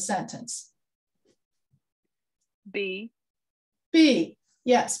completes the sentence? B. B.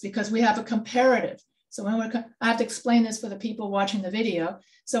 Yes, because we have a comparative. So when I have to explain this for the people watching the video.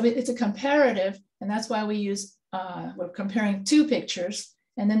 So it's a comparative, and that's why we use, we're comparing 2 pictures.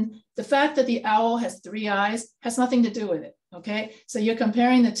 And then the fact that the owl has 3 eyes has nothing to do with it, okay? So you're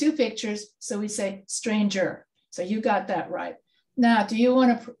comparing the 2 pictures, so we say stranger. So you got that right. Now, do you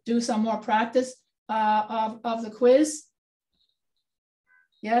want to do some more practice of the quiz?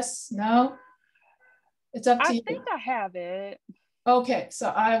 Yes, no? It's up to you. I think I have it. Okay, so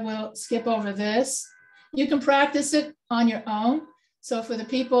I will skip over this. You can practice it on your own. So for the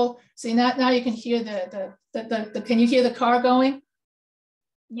people, see now you can hear can you hear the car going?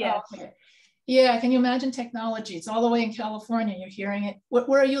 Yes. Okay. Yeah, can you imagine technology? It's all the way in California, you're hearing it.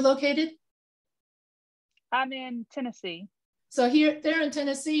 Where are you located? I'm in Tennessee. So there in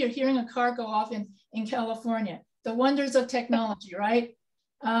Tennessee, you're hearing a car go off in California. The wonders of technology, right?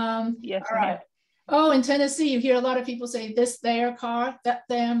 Yes. All right. Oh, in Tennessee, you hear a lot of people say this, their car, that,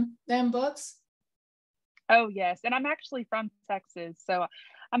 them books. Oh, yes. And I'm actually from Texas, so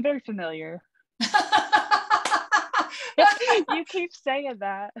I'm very familiar. You keep saying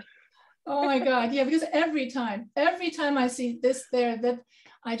that. Oh my God. Yeah, because every time I see this, there, that,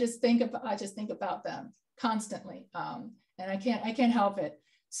 I just think about them constantly. And I can't help it.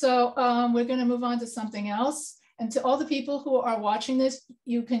 So we're going to move on to something else. And to all the people who are watching this,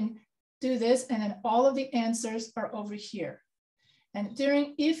 you can do this, and then all of the answers are over here. And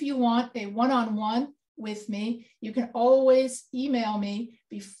if you want a one-on-one with me, you can always email me.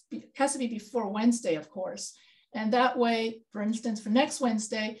 It has to be before Wednesday, of course. And that way, for instance, for next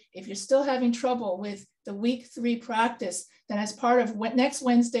Wednesday, if you're still having trouble with the week 3 practice, then as part of next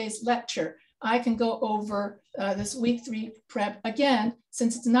Wednesday's lecture, I can go over this week 3 prep again,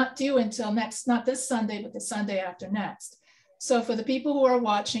 since it's not due until not this Sunday, but the Sunday after next. So for the people who are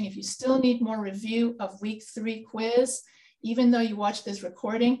watching, if you still need more review of week 3 quiz, even though you watch this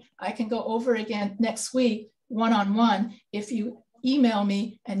recording, I can go over again next week, one-on-one, if you email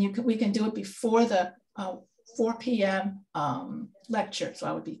me, and we can do it before the 4 p.m. Lecture. So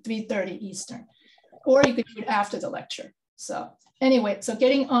I would be 3:30 Eastern, or you could do it after the lecture. So anyway, so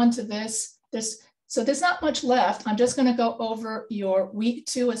getting on to this, there's So there's not much left. I'm just going to go over your week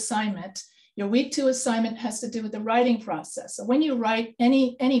 2 assignment. Your week 2 assignment has to do with the writing process. So when you write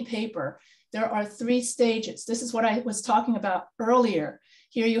any paper, there are 3 stages. This is what I was talking about earlier.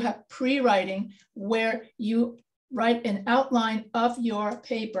 Here you have pre-writing, where you write an outline of your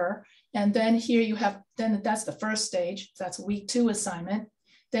paper. And then here you have, then that's the first stage. That's week 2 assignment.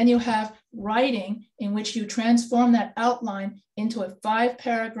 Then you have writing, in which you transform that outline into a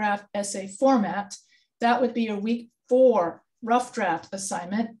 5-paragraph essay format. That would be your week 4 rough draft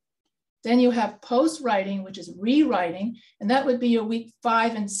assignment. Then you have post-writing, which is rewriting, and that would be your week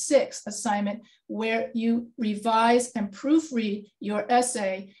 5 and 6 assignment, where you revise and proofread your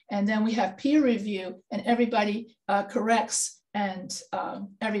essay. And then we have peer review, and everybody corrects and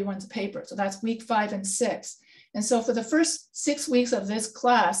everyone's paper. So that's week 5 and 6. And so for the first 6 weeks of this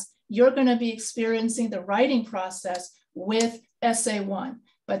class, you're going to be experiencing the writing process with essay 1.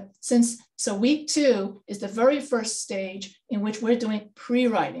 But so week 2 is the very first stage in which we're doing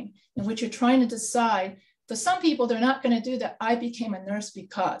pre-writing, in which you're trying to decide. For some people, they're not going to do that. I became a nurse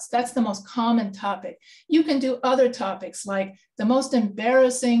because that's the most common topic. You can do other topics like the most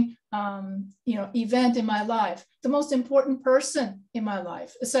embarrassing event in my life, the most important person in my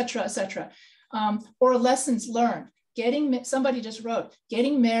life, et cetera, or lessons learned. Somebody just wrote,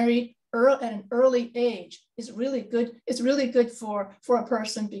 getting married at an early age is really good. It's really good for a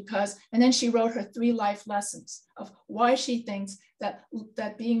person because, and then she wrote her 3 life lessons of why she thinks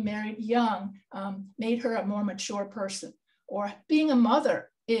that being married young made her a more mature person, or being a mother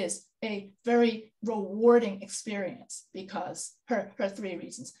is a very rewarding experience because her 3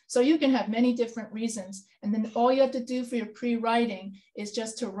 reasons. So you can have many different reasons. And then all you have to do for your pre-writing is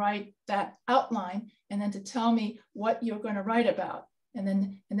just to write that outline and then to tell me what you're going to write about. And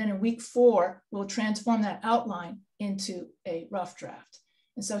then in week 4, we'll transform that outline into a rough draft.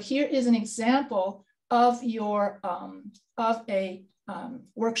 And so here is an example of your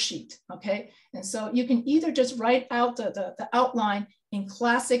worksheet, okay? And so you can either just write out the outline in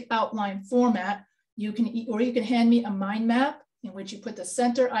classic outline format. Or you can hand me a mind map in which you put the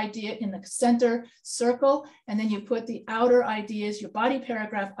center idea in the center circle, and then you put the outer ideas, your body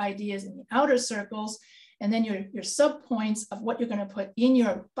paragraph ideas in the outer circles, and then your subpoints of what you're going to put in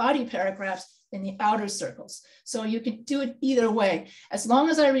your body paragraphs in the outer circles. So you can do it either way. As long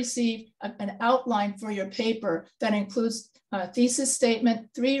as I receive an outline for your paper that includes a thesis statement,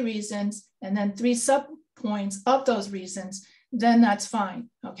 3 reasons, and then 3 subpoints of those reasons, then that's fine.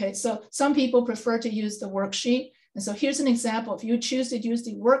 Okay, so some people prefer to use the worksheet. And so here's an example. If you choose to use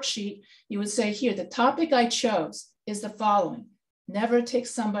the worksheet, you would say here, the topic I chose is the following: never take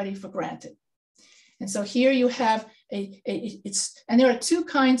somebody for granted. And so here you have and there are 2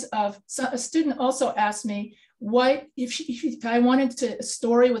 kinds of, so a student also asked me, what if I wanted a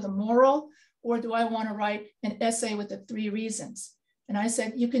story with a moral, or do I want to write an essay with the 3 reasons? And I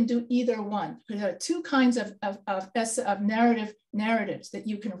said, you can do either one. There are 2 kinds of narratives that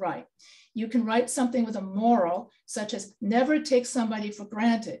you can write. You can write something with a moral, such as never take somebody for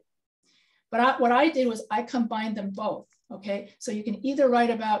granted. But what I did was I combined them both, okay? So you can either write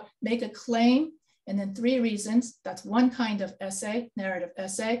about make a claim, and then 3 reasons. That's one kind of essay, narrative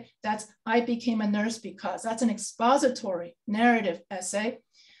essay. That's I became a nurse because. That's an expository narrative essay.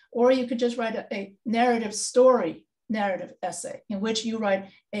 Or you could just write a narrative story narrative essay in which you write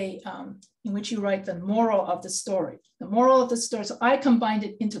the moral of the story. The moral of the story. So I combined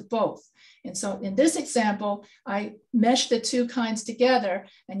it into both. And so in this example, I meshed the 2 kinds together,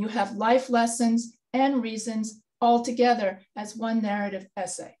 and you have life lessons and reasons all together as one narrative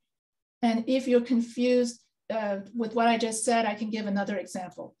essay. And if you're confused with what I just said, I can give another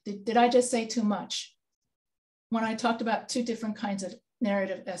example. Did I just say too much when I talked about 2 different kinds of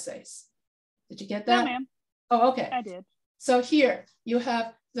narrative essays? Did you get that? No, ma'am. Oh, okay. I did. So here you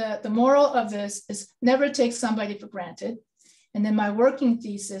have the moral of this is never take somebody for granted. And then my working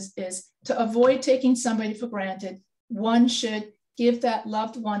thesis is to avoid taking somebody for granted, one should give that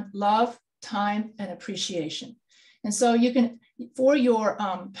loved one love, time, and appreciation. And so you can, for your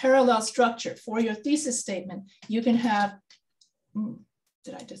parallel structure, for your thesis statement, you can have,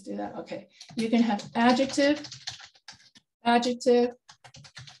 did I just do that? Okay. You can have adjective, adjective,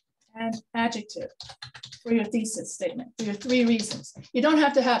 and adjective for your thesis statement, for your 3 reasons. You don't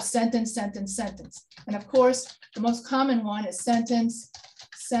have to have sentence, sentence, sentence. And of course, the most common one is sentence,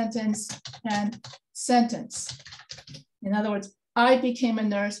 sentence, and sentence. In other words, I became a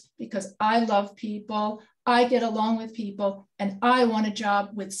nurse because I love people, I get along with people, and I want a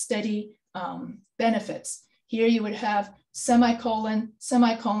job with steady benefits. Here you would have semicolon,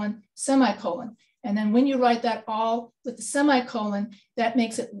 semicolon, semicolon. And then when you write that all with the semicolon, that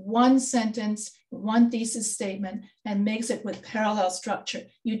makes it one sentence, one thesis statement, and makes it with parallel structure.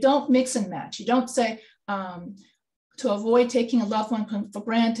 You don't mix and match. You don't say, to avoid taking a loved one for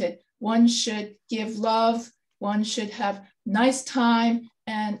granted, one should give love, one should have nice time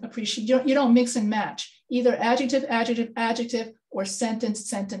and appreciate. You don't mix and match. Either adjective, adjective, adjective, or sentence,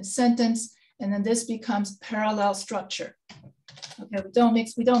 sentence, sentence, and then this becomes parallel structure. Okay, we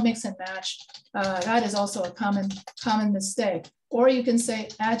don't mix and match. That is also a common mistake. Or you can say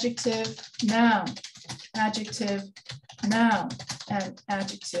adjective, noun, and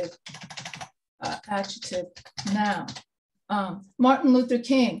adjective, noun. Martin Luther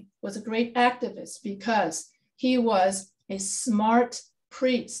King was a great activist because he was a smart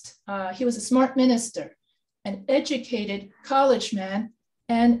priest. He was a smart minister, an educated college man,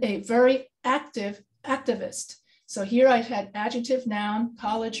 and a very active activist. So here I had adjective, noun,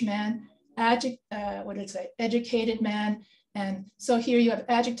 college man, educated man. And so here you have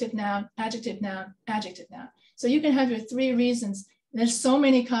adjective, noun, adjective, noun, adjective, noun. So you can have your three reasons. There's so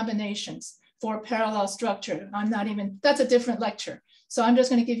many combinations for parallel structure. That's a different lecture. So I'm just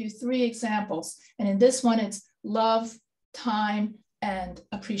going to give you three examples. And in this one, it's love, time, and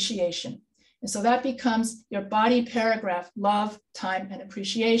appreciation. And so that becomes your body paragraph, love, time, and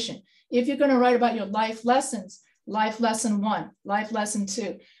appreciation. If you're going to write about your life lessons, life lesson 1, life lesson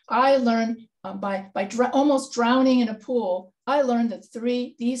 2, I learned by almost drowning in a pool, I learned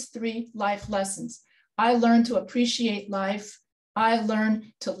these three life lessons. I learned to appreciate life. I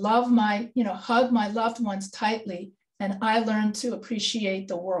learned to love hug my loved ones tightly. And I learned to appreciate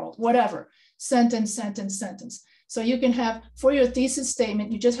the world, whatever, sentence, sentence, sentence. So you can have, for your thesis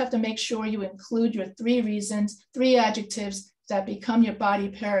statement, you just have to make sure you include your three reasons, three adjectives that become your body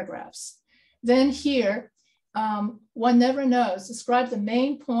paragraphs. Then here, one never knows, describe the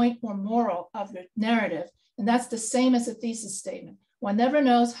main point or moral of your narrative. And that's the same as a thesis statement. One never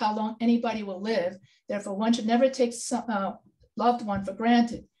knows how long anybody will live. Therefore, one should never take loved one for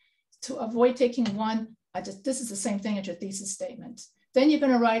granted. To avoid taking one, this is the same thing as your thesis statement. Then you're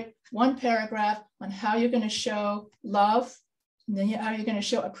going to write one paragraph on how you're going to show love, and then how you're going to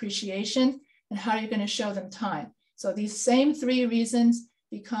show appreciation, and how you're going to show them time. So these same three reasons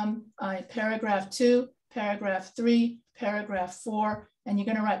become paragraph 2, paragraph 3, paragraph 4, and you're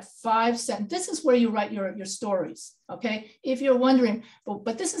going to write 5 sentences. This is where you write your stories, okay? If you're wondering,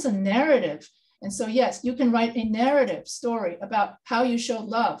 but this is a narrative. And so yes, you can write a narrative story about how you showed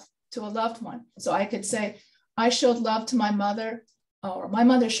love to a loved one. So I could say, I showed love to my mother, or my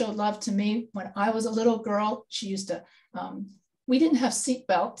mother showed love to me when I was a little girl. She used to, we didn't have seat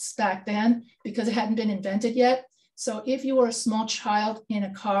belts back then because it hadn't been invented yet. So if you were a small child in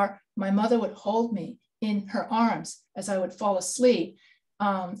a car, my mother would hold me in her arms as I would fall asleep.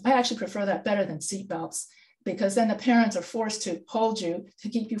 I actually prefer that better than seat belts, because then the parents are forced to hold you to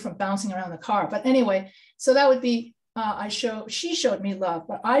keep you from bouncing around the car. But anyway, so that would be, she showed me love,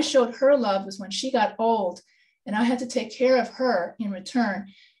 but I showed her love was when she got old and I had to take care of her in return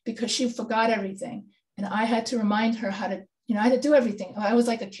because she forgot everything. And I had to remind her how to, I had to do everything. I was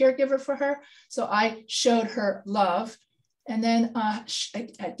like a caregiver for her. So I showed her love. And then I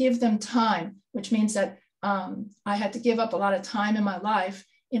give them time, which means that I had to give up a lot of time in my life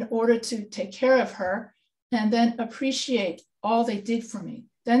in order to take care of her and then appreciate all they did for me.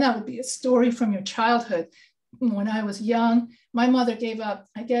 Then that would be a story from your childhood. When I was young, my mother gave up,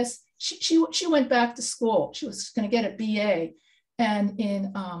 I guess, she went back to school. She was going to get a BA and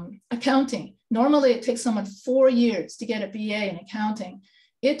in accounting. Normally it takes someone 4 years to get a BA in accounting.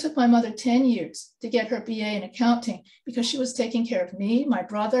 It took my mother 10 years to get her BA in accounting because she was taking care of me, my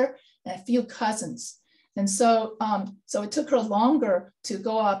brother, and a few cousins. And so, so it took her longer to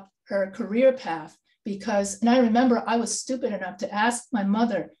go up her career path because, and I remember I was stupid enough to ask my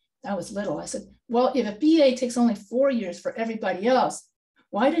mother, I was little, I said, well, if a BA takes only 4 years for everybody else,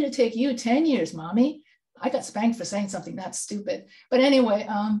 why did it take you 10 years, mommy? I got spanked for saying something that stupid. But anyway,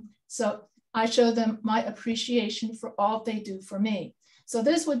 so I show them my appreciation for all they do for me. So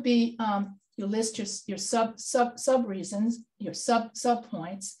this would be, you list your sub reasons, your sub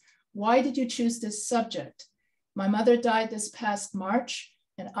points. Why did you choose this subject? My mother died this past March,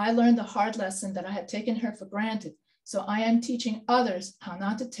 and I learned the hard lesson that I had taken her for granted. So I am teaching others how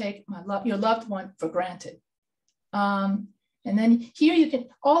not to take your loved one for granted. And then here you can,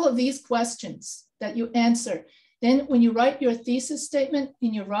 all of these questions that you answer. Then when you write your thesis statement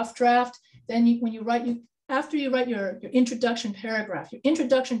in your rough draft, then after you write your introduction paragraph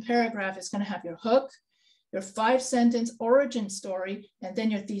is going to have your hook, your 5-sentence origin story, and then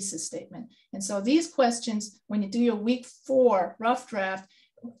your thesis statement. And so these questions, when you do your week 4 rough draft,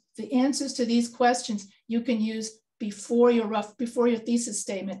 the answers to these questions you can use before your thesis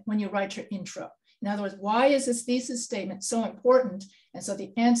statement when you write your intro. In other words, why is this thesis statement so important? And so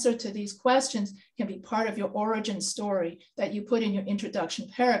the answer to these questions can be part of your origin story that you put in your introduction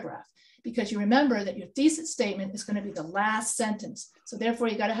paragraph, because you remember that your thesis statement is going to be the last sentence. So therefore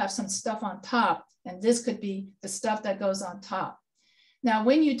you got to have some stuff on top, and this could be the stuff that goes on top. Now,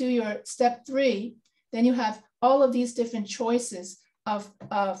 when you do your step 3, then you have all of these different choices of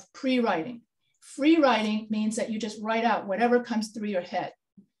pre-writing. Free writing means that you just write out whatever comes through your head.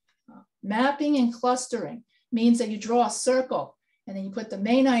 Mapping and clustering means that you draw a circle, and then you put the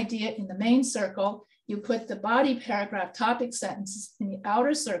main idea in the main circle. You put the body paragraph topic sentences in the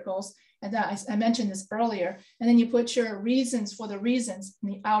outer circles, and that I mentioned this earlier, and then you put your reasons for the reasons in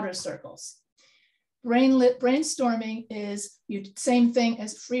the outer circles. Brainstorming is same thing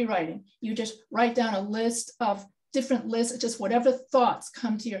as free writing. You just write down a list of different lists, just whatever thoughts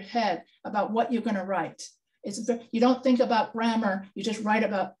come to your head about what you're going to write. You don't think about grammar, you just write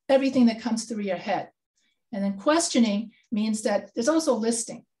about everything that comes through your head. And then questioning means that there's also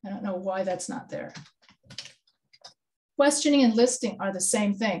listing. I don't know why that's not there. Questioning and listing are the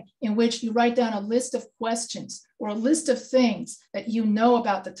same thing, in which you write down a list of questions or a list of things that you know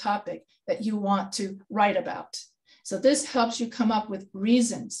about the topic that you want to write about. So this helps you come up with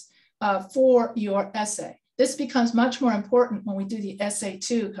reasons for your essay. This becomes much more important when we do the essay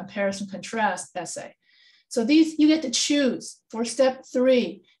 2 comparison contrast essay. So these, you get to choose for step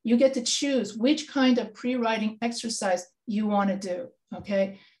 3, you get to choose which kind of pre-writing exercise you want to do,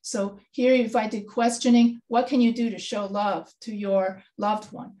 okay? So here, if I did questioning, what can you do to show love to your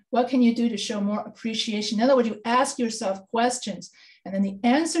loved one? What can you do to show more appreciation? In other words, you ask yourself questions, and then the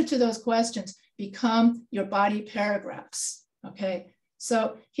answer to those questions become your body paragraphs, okay?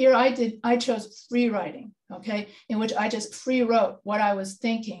 So here I chose free writing, okay? In which I just free wrote what I was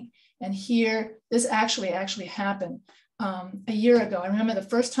thinking. And here, this actually happened a year ago. I remember the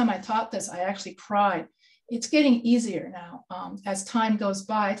first time I taught this, I actually cried. It's getting easier now as time goes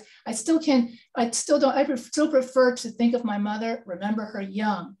by. I still prefer to think of my mother, remember her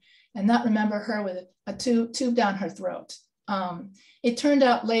young, and not remember her with a tube down her throat. It turned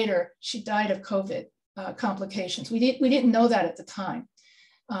out later she died of COVID complications. We didn't know that at the time.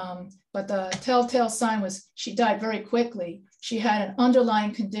 But the telltale sign was she died very quickly. She had an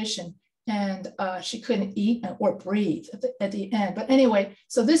underlying condition, and she couldn't eat or breathe at the end. But anyway,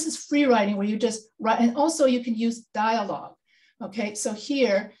 so this is free writing, where you just write, and also you can use dialogue. Okay, so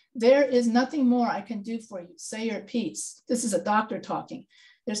here, there is nothing more I can do for you. Say your piece. This is a doctor talking.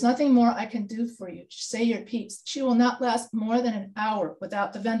 There's nothing more I can do for you. Say your piece. She will not last more than an hour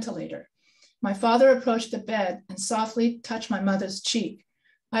without the ventilator. My father approached the bed and softly touched my mother's cheek.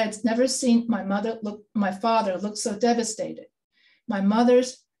 I had never seen my father look so devastated. My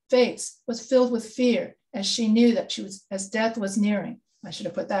mother's face was filled with fear as she knew that as death was nearing. I should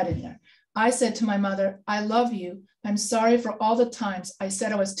have put that in there. I said to my mother, I love you. I'm sorry for all the times I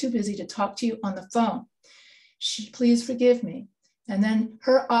said I was too busy to talk to you on the phone. Please forgive me. And then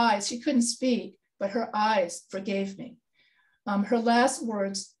her eyes, she couldn't speak, but her eyes forgave me. Her last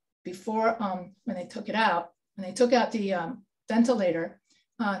words before, when they took out the ventilator,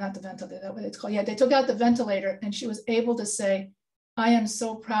 not the ventilator, that's what it's called. Yeah, they took out the ventilator, and she was able to say, I am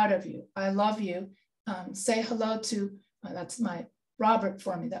so proud of you. I love you. Say hello to, that's my Robert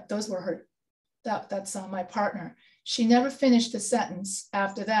for me. Those were her, that's my partner. She never finished the sentence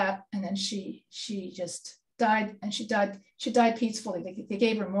after that. And then she just died, and she died peacefully. They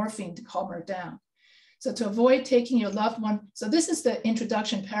gave her morphine to calm her down. So to avoid taking your loved one, so this is the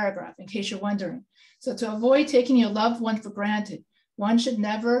introduction paragraph, in case you're wondering. So to avoid taking your loved one for granted, one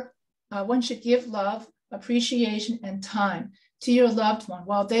should give love, appreciation, and time to your loved one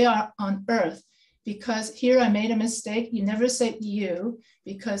while they are on earth. Because here I made a mistake. You never say you,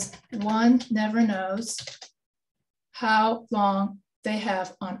 because one never knows how long they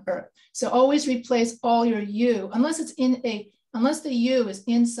have on earth. So always replace all your you, unless the you is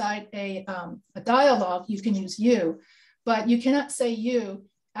inside a dialogue, you can use you, but you cannot say you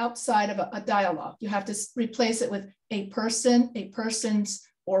outside of a dialogue. You have to replace it with a person, a person's,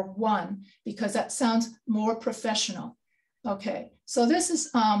 or one, because that sounds more professional. Okay, so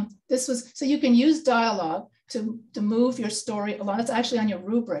so you can use dialogue to move your story along. It's actually on your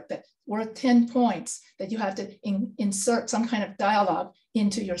rubric that worth 10 points that you have to insert some kind of dialogue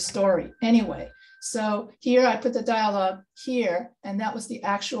into your story anyway. So here I put the dialogue here, and that was the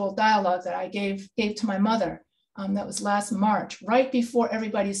actual dialogue that I gave to my mother. That was last March, right before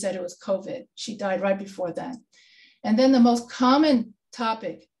everybody said it was COVID. She died right before then. And then the most common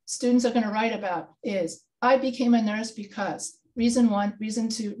topic students are going to write about is, I became a nurse because, reason 1, reason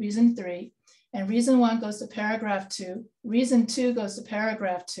 2, reason 3. And reason 1 goes to paragraph 2. Reason 2 goes to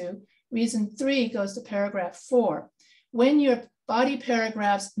paragraph 2. Reason 3 goes to paragraph 4. When your body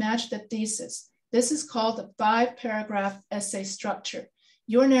paragraphs match the thesis, this is called the 5-paragraph essay structure.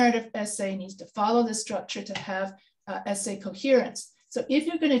 Your narrative essay needs to follow this structure to have essay coherence. So if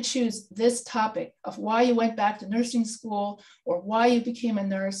you're going to choose this topic of why you went back to nursing school or why you became a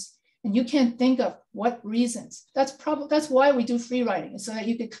nurse, and you can't think of what reasons, that's why we do free writing, so that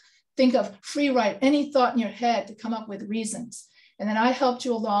you could think of free write any thought in your head to come up with reasons. And then I helped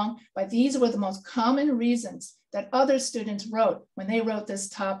you along by these were the most common reasons that other students wrote when they wrote this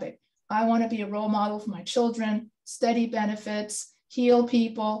topic. I want to be a role model for my children, steady benefits, heal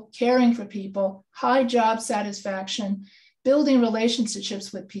people, caring for people, high job satisfaction, building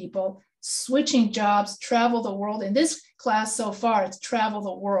relationships with people, switching jobs, travel the world. In this class so far, it's travel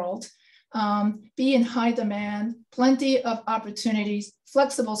the world, be in high demand, plenty of opportunities,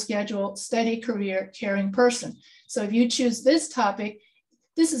 flexible schedule, steady career, caring person. So if you choose this topic,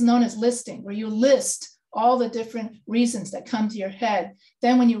 this is known as listing, where you list all the different reasons that come to your head.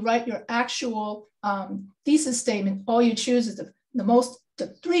 Then when you write your actual thesis statement, all you choose is the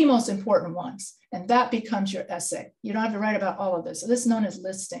 3 most important ones, and that becomes your essay. You don't have to write about all of this. So this is known as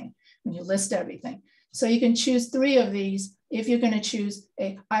listing, when you list everything. So you can choose 3 of these if you're going to choose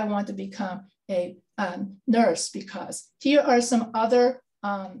I want to become a nurse, because here are some other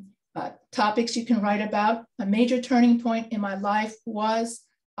topics you can write about. A major turning point in my life was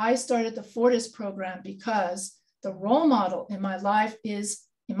I started the Fortis program because the role model in my life is,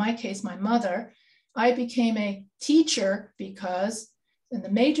 in my case, my mother. I became a teacher because, and the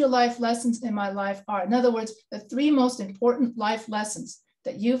major life lessons in my life are, in other words, the 3 most important life lessons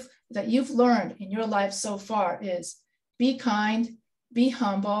that you've learned in your life so far is be kind, be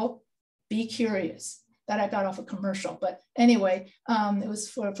humble, be curious. That I got off a commercial, but anyway, it was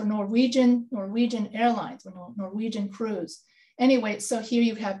for Norwegian Airlines, Norwegian cruise. Anyway, so here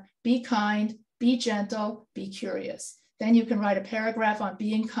you have be kind, be gentle, be curious. Then you can write a paragraph on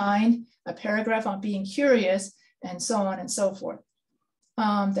being kind, a paragraph on being curious, and so on and so forth.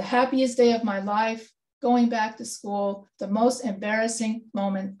 The happiest day of my life, going back to school, the most embarrassing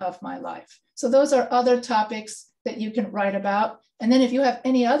moment of my life. So those are other topics that you can write about. And then if you have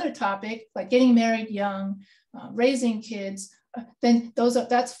any other topic, like getting married young, raising kids, then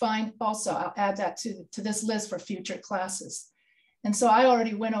that's fine also. I'll add that to this list for future classes. And so I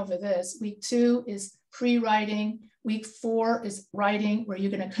already went over this. Week 2 is pre-writing. Week 4 is writing, where you're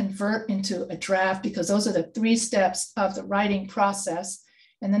going to convert into a draft, because those are the 3 steps of the writing process.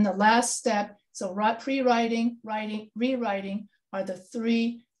 And then the last step, so pre-writing, writing, rewriting are the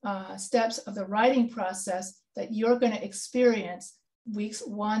 3 steps of the writing process that you're going to experience weeks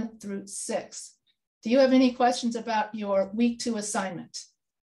 1 through 6. Do you have any questions about your week 2 assignment?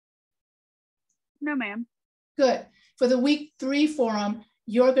 No, ma'am. Good. For the week 3 forum,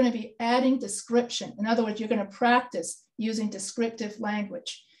 you're going to be adding description. In other words, you're going to practice using descriptive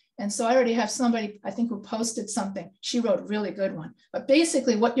language. And so I already have somebody, I think, who posted something. She wrote a really good one. But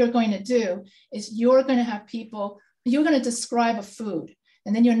basically what you're going to do is you're going to have people, you're going to describe a food.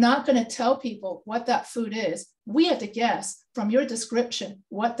 And then you're not going to tell people what that food is. We have to guess from your description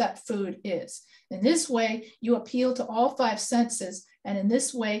what that food is. In this way, you appeal to all 5 senses. And in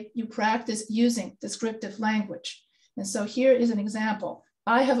this way, you practice using descriptive language. And so here is an example.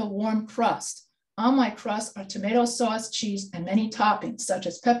 I have a warm crust. On my crust are tomato sauce, cheese, and many toppings, such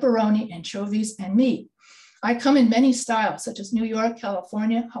as pepperoni, anchovies, and meat. I come in many styles, such as New York,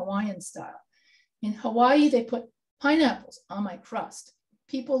 California, Hawaiian style. In Hawaii, they put pineapples on my crust.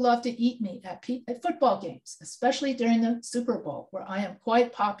 People love to eat me at football games, especially during the Super Bowl, where I am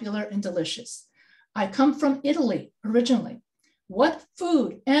quite popular and delicious. I come from Italy originally. What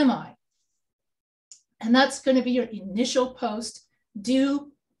food am I? And that's going to be your initial post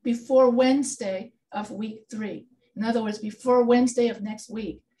due before Wednesday of week 3. In other words, before Wednesday of next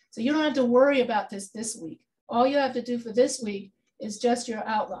week. So you don't have to worry about this week. All you have to do for this week is just your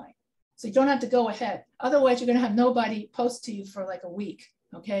outline. So you don't have to go ahead. Otherwise, you're going to have nobody post to you for like a week,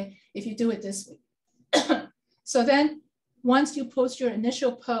 okay, if you do it this week. So then once you post your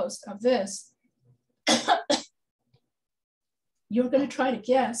initial post of this, you're going to try to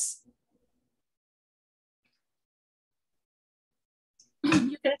guess. You're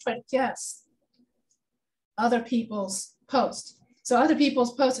going to try to guess other people's posts. So other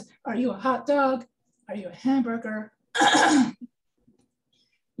people's posts, are you a hot dog? Are you a hamburger?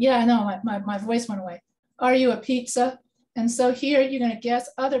 Yeah, I know, my voice went away. Are you a pizza? And so here you're going to guess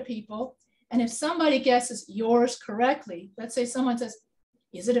other people. And if somebody guesses yours correctly, let's say someone says,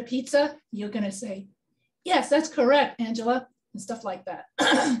 is it a pizza? You're going to say, yes, that's correct, Angela. and stuff like that.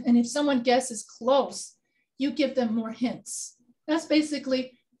 And if someone guesses close, you give them more hints. That's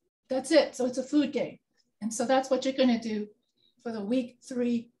basically, that's it. So it's a food game. And so that's what you're going to do for the week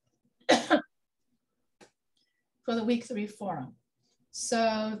 3 for the week 3 forum.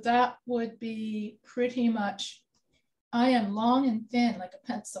 So that would be pretty much, I am long and thin like a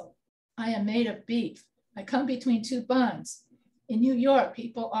pencil. I am made of beef. I come between 2 buns. In New York,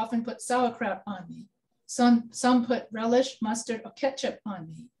 people often put sauerkraut on me. Some put relish, mustard, or ketchup on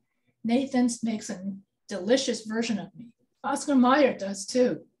me. Nathan's makes a delicious version of me. Oscar Mayer does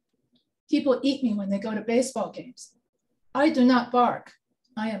too. People eat me when they go to baseball games. I do not bark.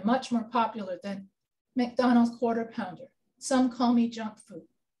 I am much more popular than McDonald's quarter pounder. Some call me junk food.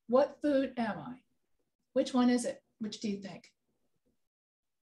 What food am I? Which one is it? Which do you think?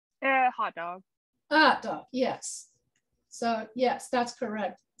 Hot dog. Hot dog, yes. So yes, that's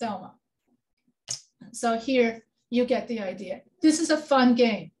correct, Thelma. So here you get the idea. This is a fun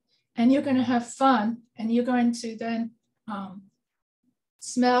game, and you're going to have fun, and you're going to then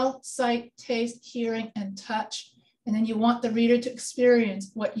smell, sight, taste, hearing, and touch. And then you want the reader to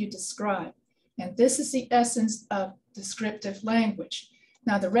experience what you describe. And this is the essence of descriptive language.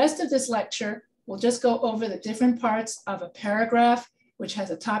 Now, the rest of this lecture will just go over the different parts of a paragraph, which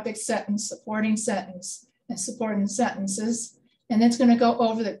has a topic sentence, supporting sentence, and supporting sentences. And it's going to go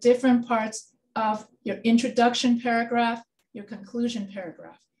over the different parts of your introduction paragraph, your conclusion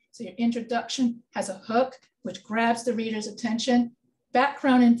paragraph. So your introduction has a hook, which grabs the reader's attention.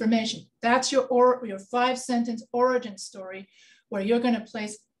 Background information, that's your 5-sentence origin story, where you're going to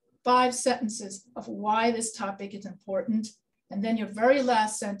place 5 sentences of why this topic is important. And then your very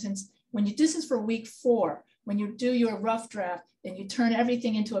last sentence, this is for week 4, when you do your rough draft and you turn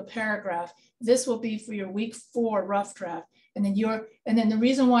everything into a paragraph, this will be for your week 4 rough draft. And then the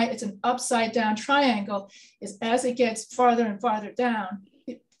reason why it's an upside down triangle is as it gets farther and farther down,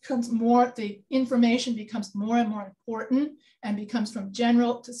 the information becomes more and more important and becomes from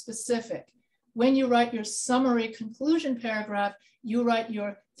general to specific. When you write your summary conclusion paragraph, you write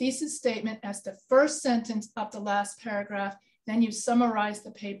your thesis statement as the first sentence of the last paragraph, then you summarize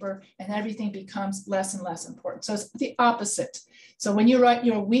the paper and everything becomes less and less important. So it's the opposite. So when you write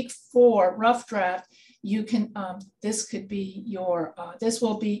your week 4 rough draft, you can, this will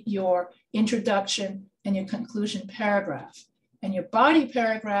be your introduction and your conclusion paragraph. And your body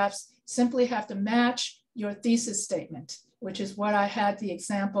paragraphs simply have to match your thesis statement, which is what I had the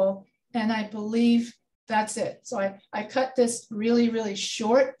example. And I believe that's it. So I cut this really, really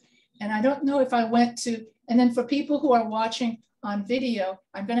short. And I don't know if I went to, and then for people who are watching on video,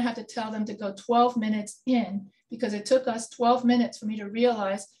 I'm going to have to tell them to go 12 minutes in, because it took us 12 minutes for me to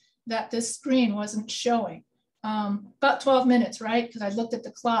realize that this screen wasn't showing. About 12 minutes, right? Because I looked at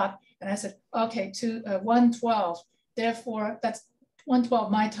the clock and I said, okay, 1:12. Therefore, that's 1:12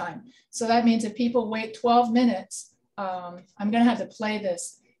 my time. So that means if people wait 12 minutes, I'm going to have to play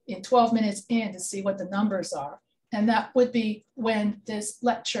this in 12 minutes in to see what the numbers are. And that would be when this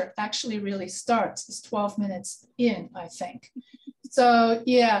lecture actually really starts, is 12 minutes in, I think. So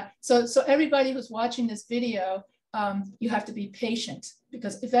yeah, so everybody who's watching this video, you have to be patient,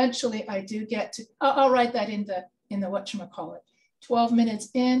 because eventually I do get to, I'll write that in the whatchamacallit, 12 minutes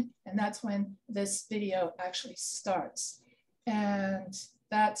in, and that's when this video actually starts. And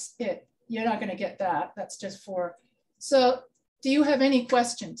that's it. You're not going to get that. That's just for, so do you have any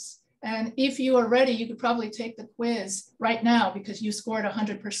questions? And if you are ready, you could probably take the quiz right now, because you scored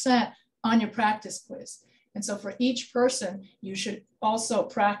 100% on your practice quiz. And so for each person, you should also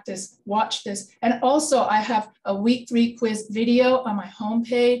practice, watch this. And also I have a week 3 quiz video on my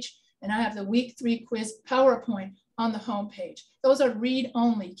homepage, and I have the week 3 quiz PowerPoint on the homepage. Those are read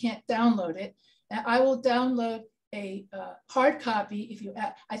only, you can't download it. And I will download a hard copy if you,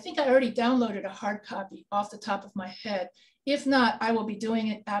 I think I already downloaded a hard copy off the top of my head. If not, I will be doing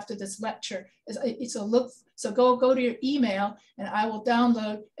it after this lecture. So go to your email, and I will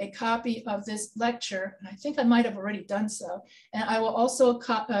download a copy of this lecture. And I think I might have already done so. And I will also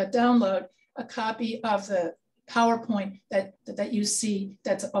download a copy of the PowerPoint that you see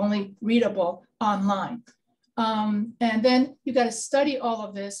that's only readable online. And then you got to study all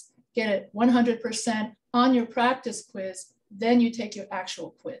of this, get it 100% on your practice quiz, then you take your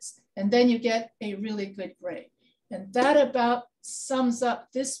actual quiz, and then you get a really good grade. And that about sums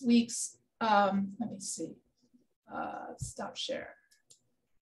up this week's, let me see, stop share.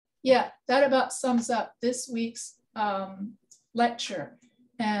 Yeah, that about sums up this week's lecture.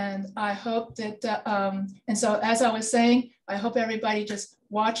 And I hope that, and so as I was saying, I hope everybody just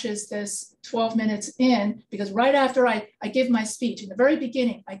watches this 12 minutes in, because right after I give my speech, in the very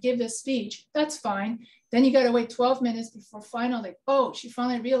beginning, I give this speech, that's fine. Then you got to wait 12 minutes before finally, oh, she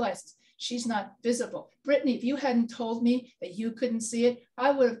finally realizes she's not visible. Brittany, if you hadn't told me that you couldn't see it,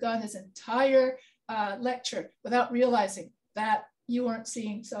 I would have gone this entire lecture without realizing that you weren't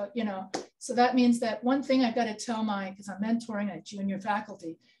seeing. So, you know, so that means that one thing I've got to tell because I'm mentoring a junior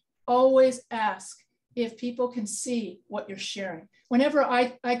faculty, always ask if people can see what you're sharing. Whenever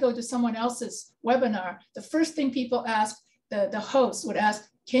I go to someone else's webinar, the first thing people ask, the host would ask,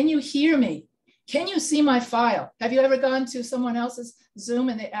 can you hear me? Can you see my file? Have you ever gone to someone else's Zoom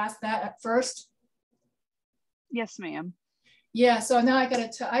and they ask that at first? Yes, ma'am. Yeah, so now I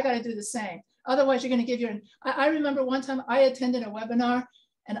gotta do the same. Otherwise, you're gonna give your, I remember one time I attended a webinar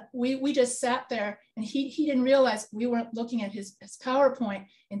and we just sat there and he didn't realize we weren't looking at his PowerPoint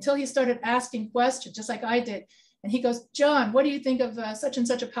until he started asking questions, just like I did. And he goes, John, what do you think of such and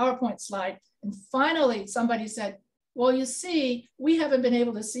such a PowerPoint slide? And finally, somebody said, well, you see, we haven't been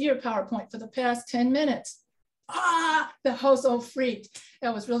able to see your PowerPoint for the past 10 minutes. Ah, the host all freaked.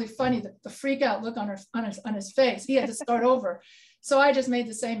 That was really funny, the freak out look on his face. He had to start over. So I just made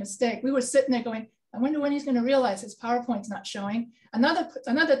the same mistake. We were sitting there going, I wonder when he's going to realize his PowerPoint's not showing.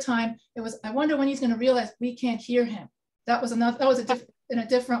 Another time, it was, I wonder when he's going to realize we can't hear him. That was a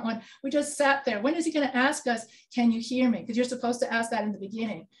different one. We just sat there. When is he going to ask us, can you hear me? Because you're supposed to ask that in the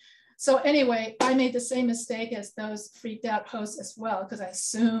beginning. So anyway, I made the same mistake as those freaked out hosts as well, because I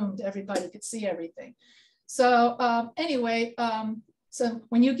assumed everybody could see everything. So anyway, so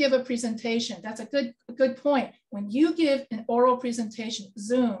when you give a presentation, that's a good point. When you give an oral presentation,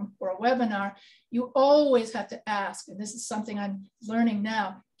 Zoom or a webinar, you always have to ask, and this is something I'm learning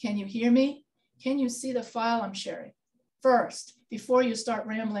now, can you hear me? Can you see the file I'm sharing? First, before you start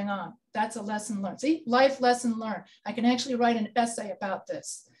rambling on. That's a lesson learned. See, life lesson learned. I can actually write an essay about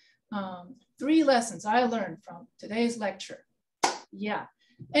this. 3 lessons I learned from today's lecture. Yeah.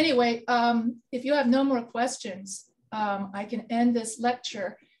 Anyway, if you have no more questions, I can end this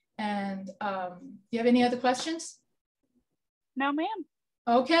lecture. And do you have any other questions? No, ma'am.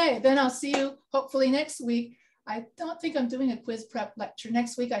 Okay, then I'll see you hopefully next week. I don't think I'm doing a quiz prep lecture.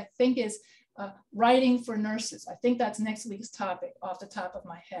 Next week, I think is writing for nurses. I think that's next week's topic off the top of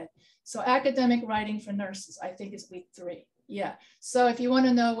my head. So academic writing for nurses, I think is week 3. Yeah, so if you want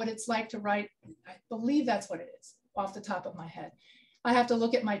to know what it's like to write, I believe that's what it is off the top of my head. I have to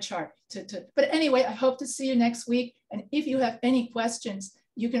look at my chart but anyway, I hope to see you next week. And if you have any questions,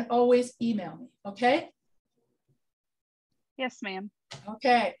 you can always email me, okay? Yes, ma'am.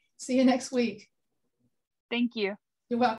 Okay, see you next week. Thank you. You're welcome.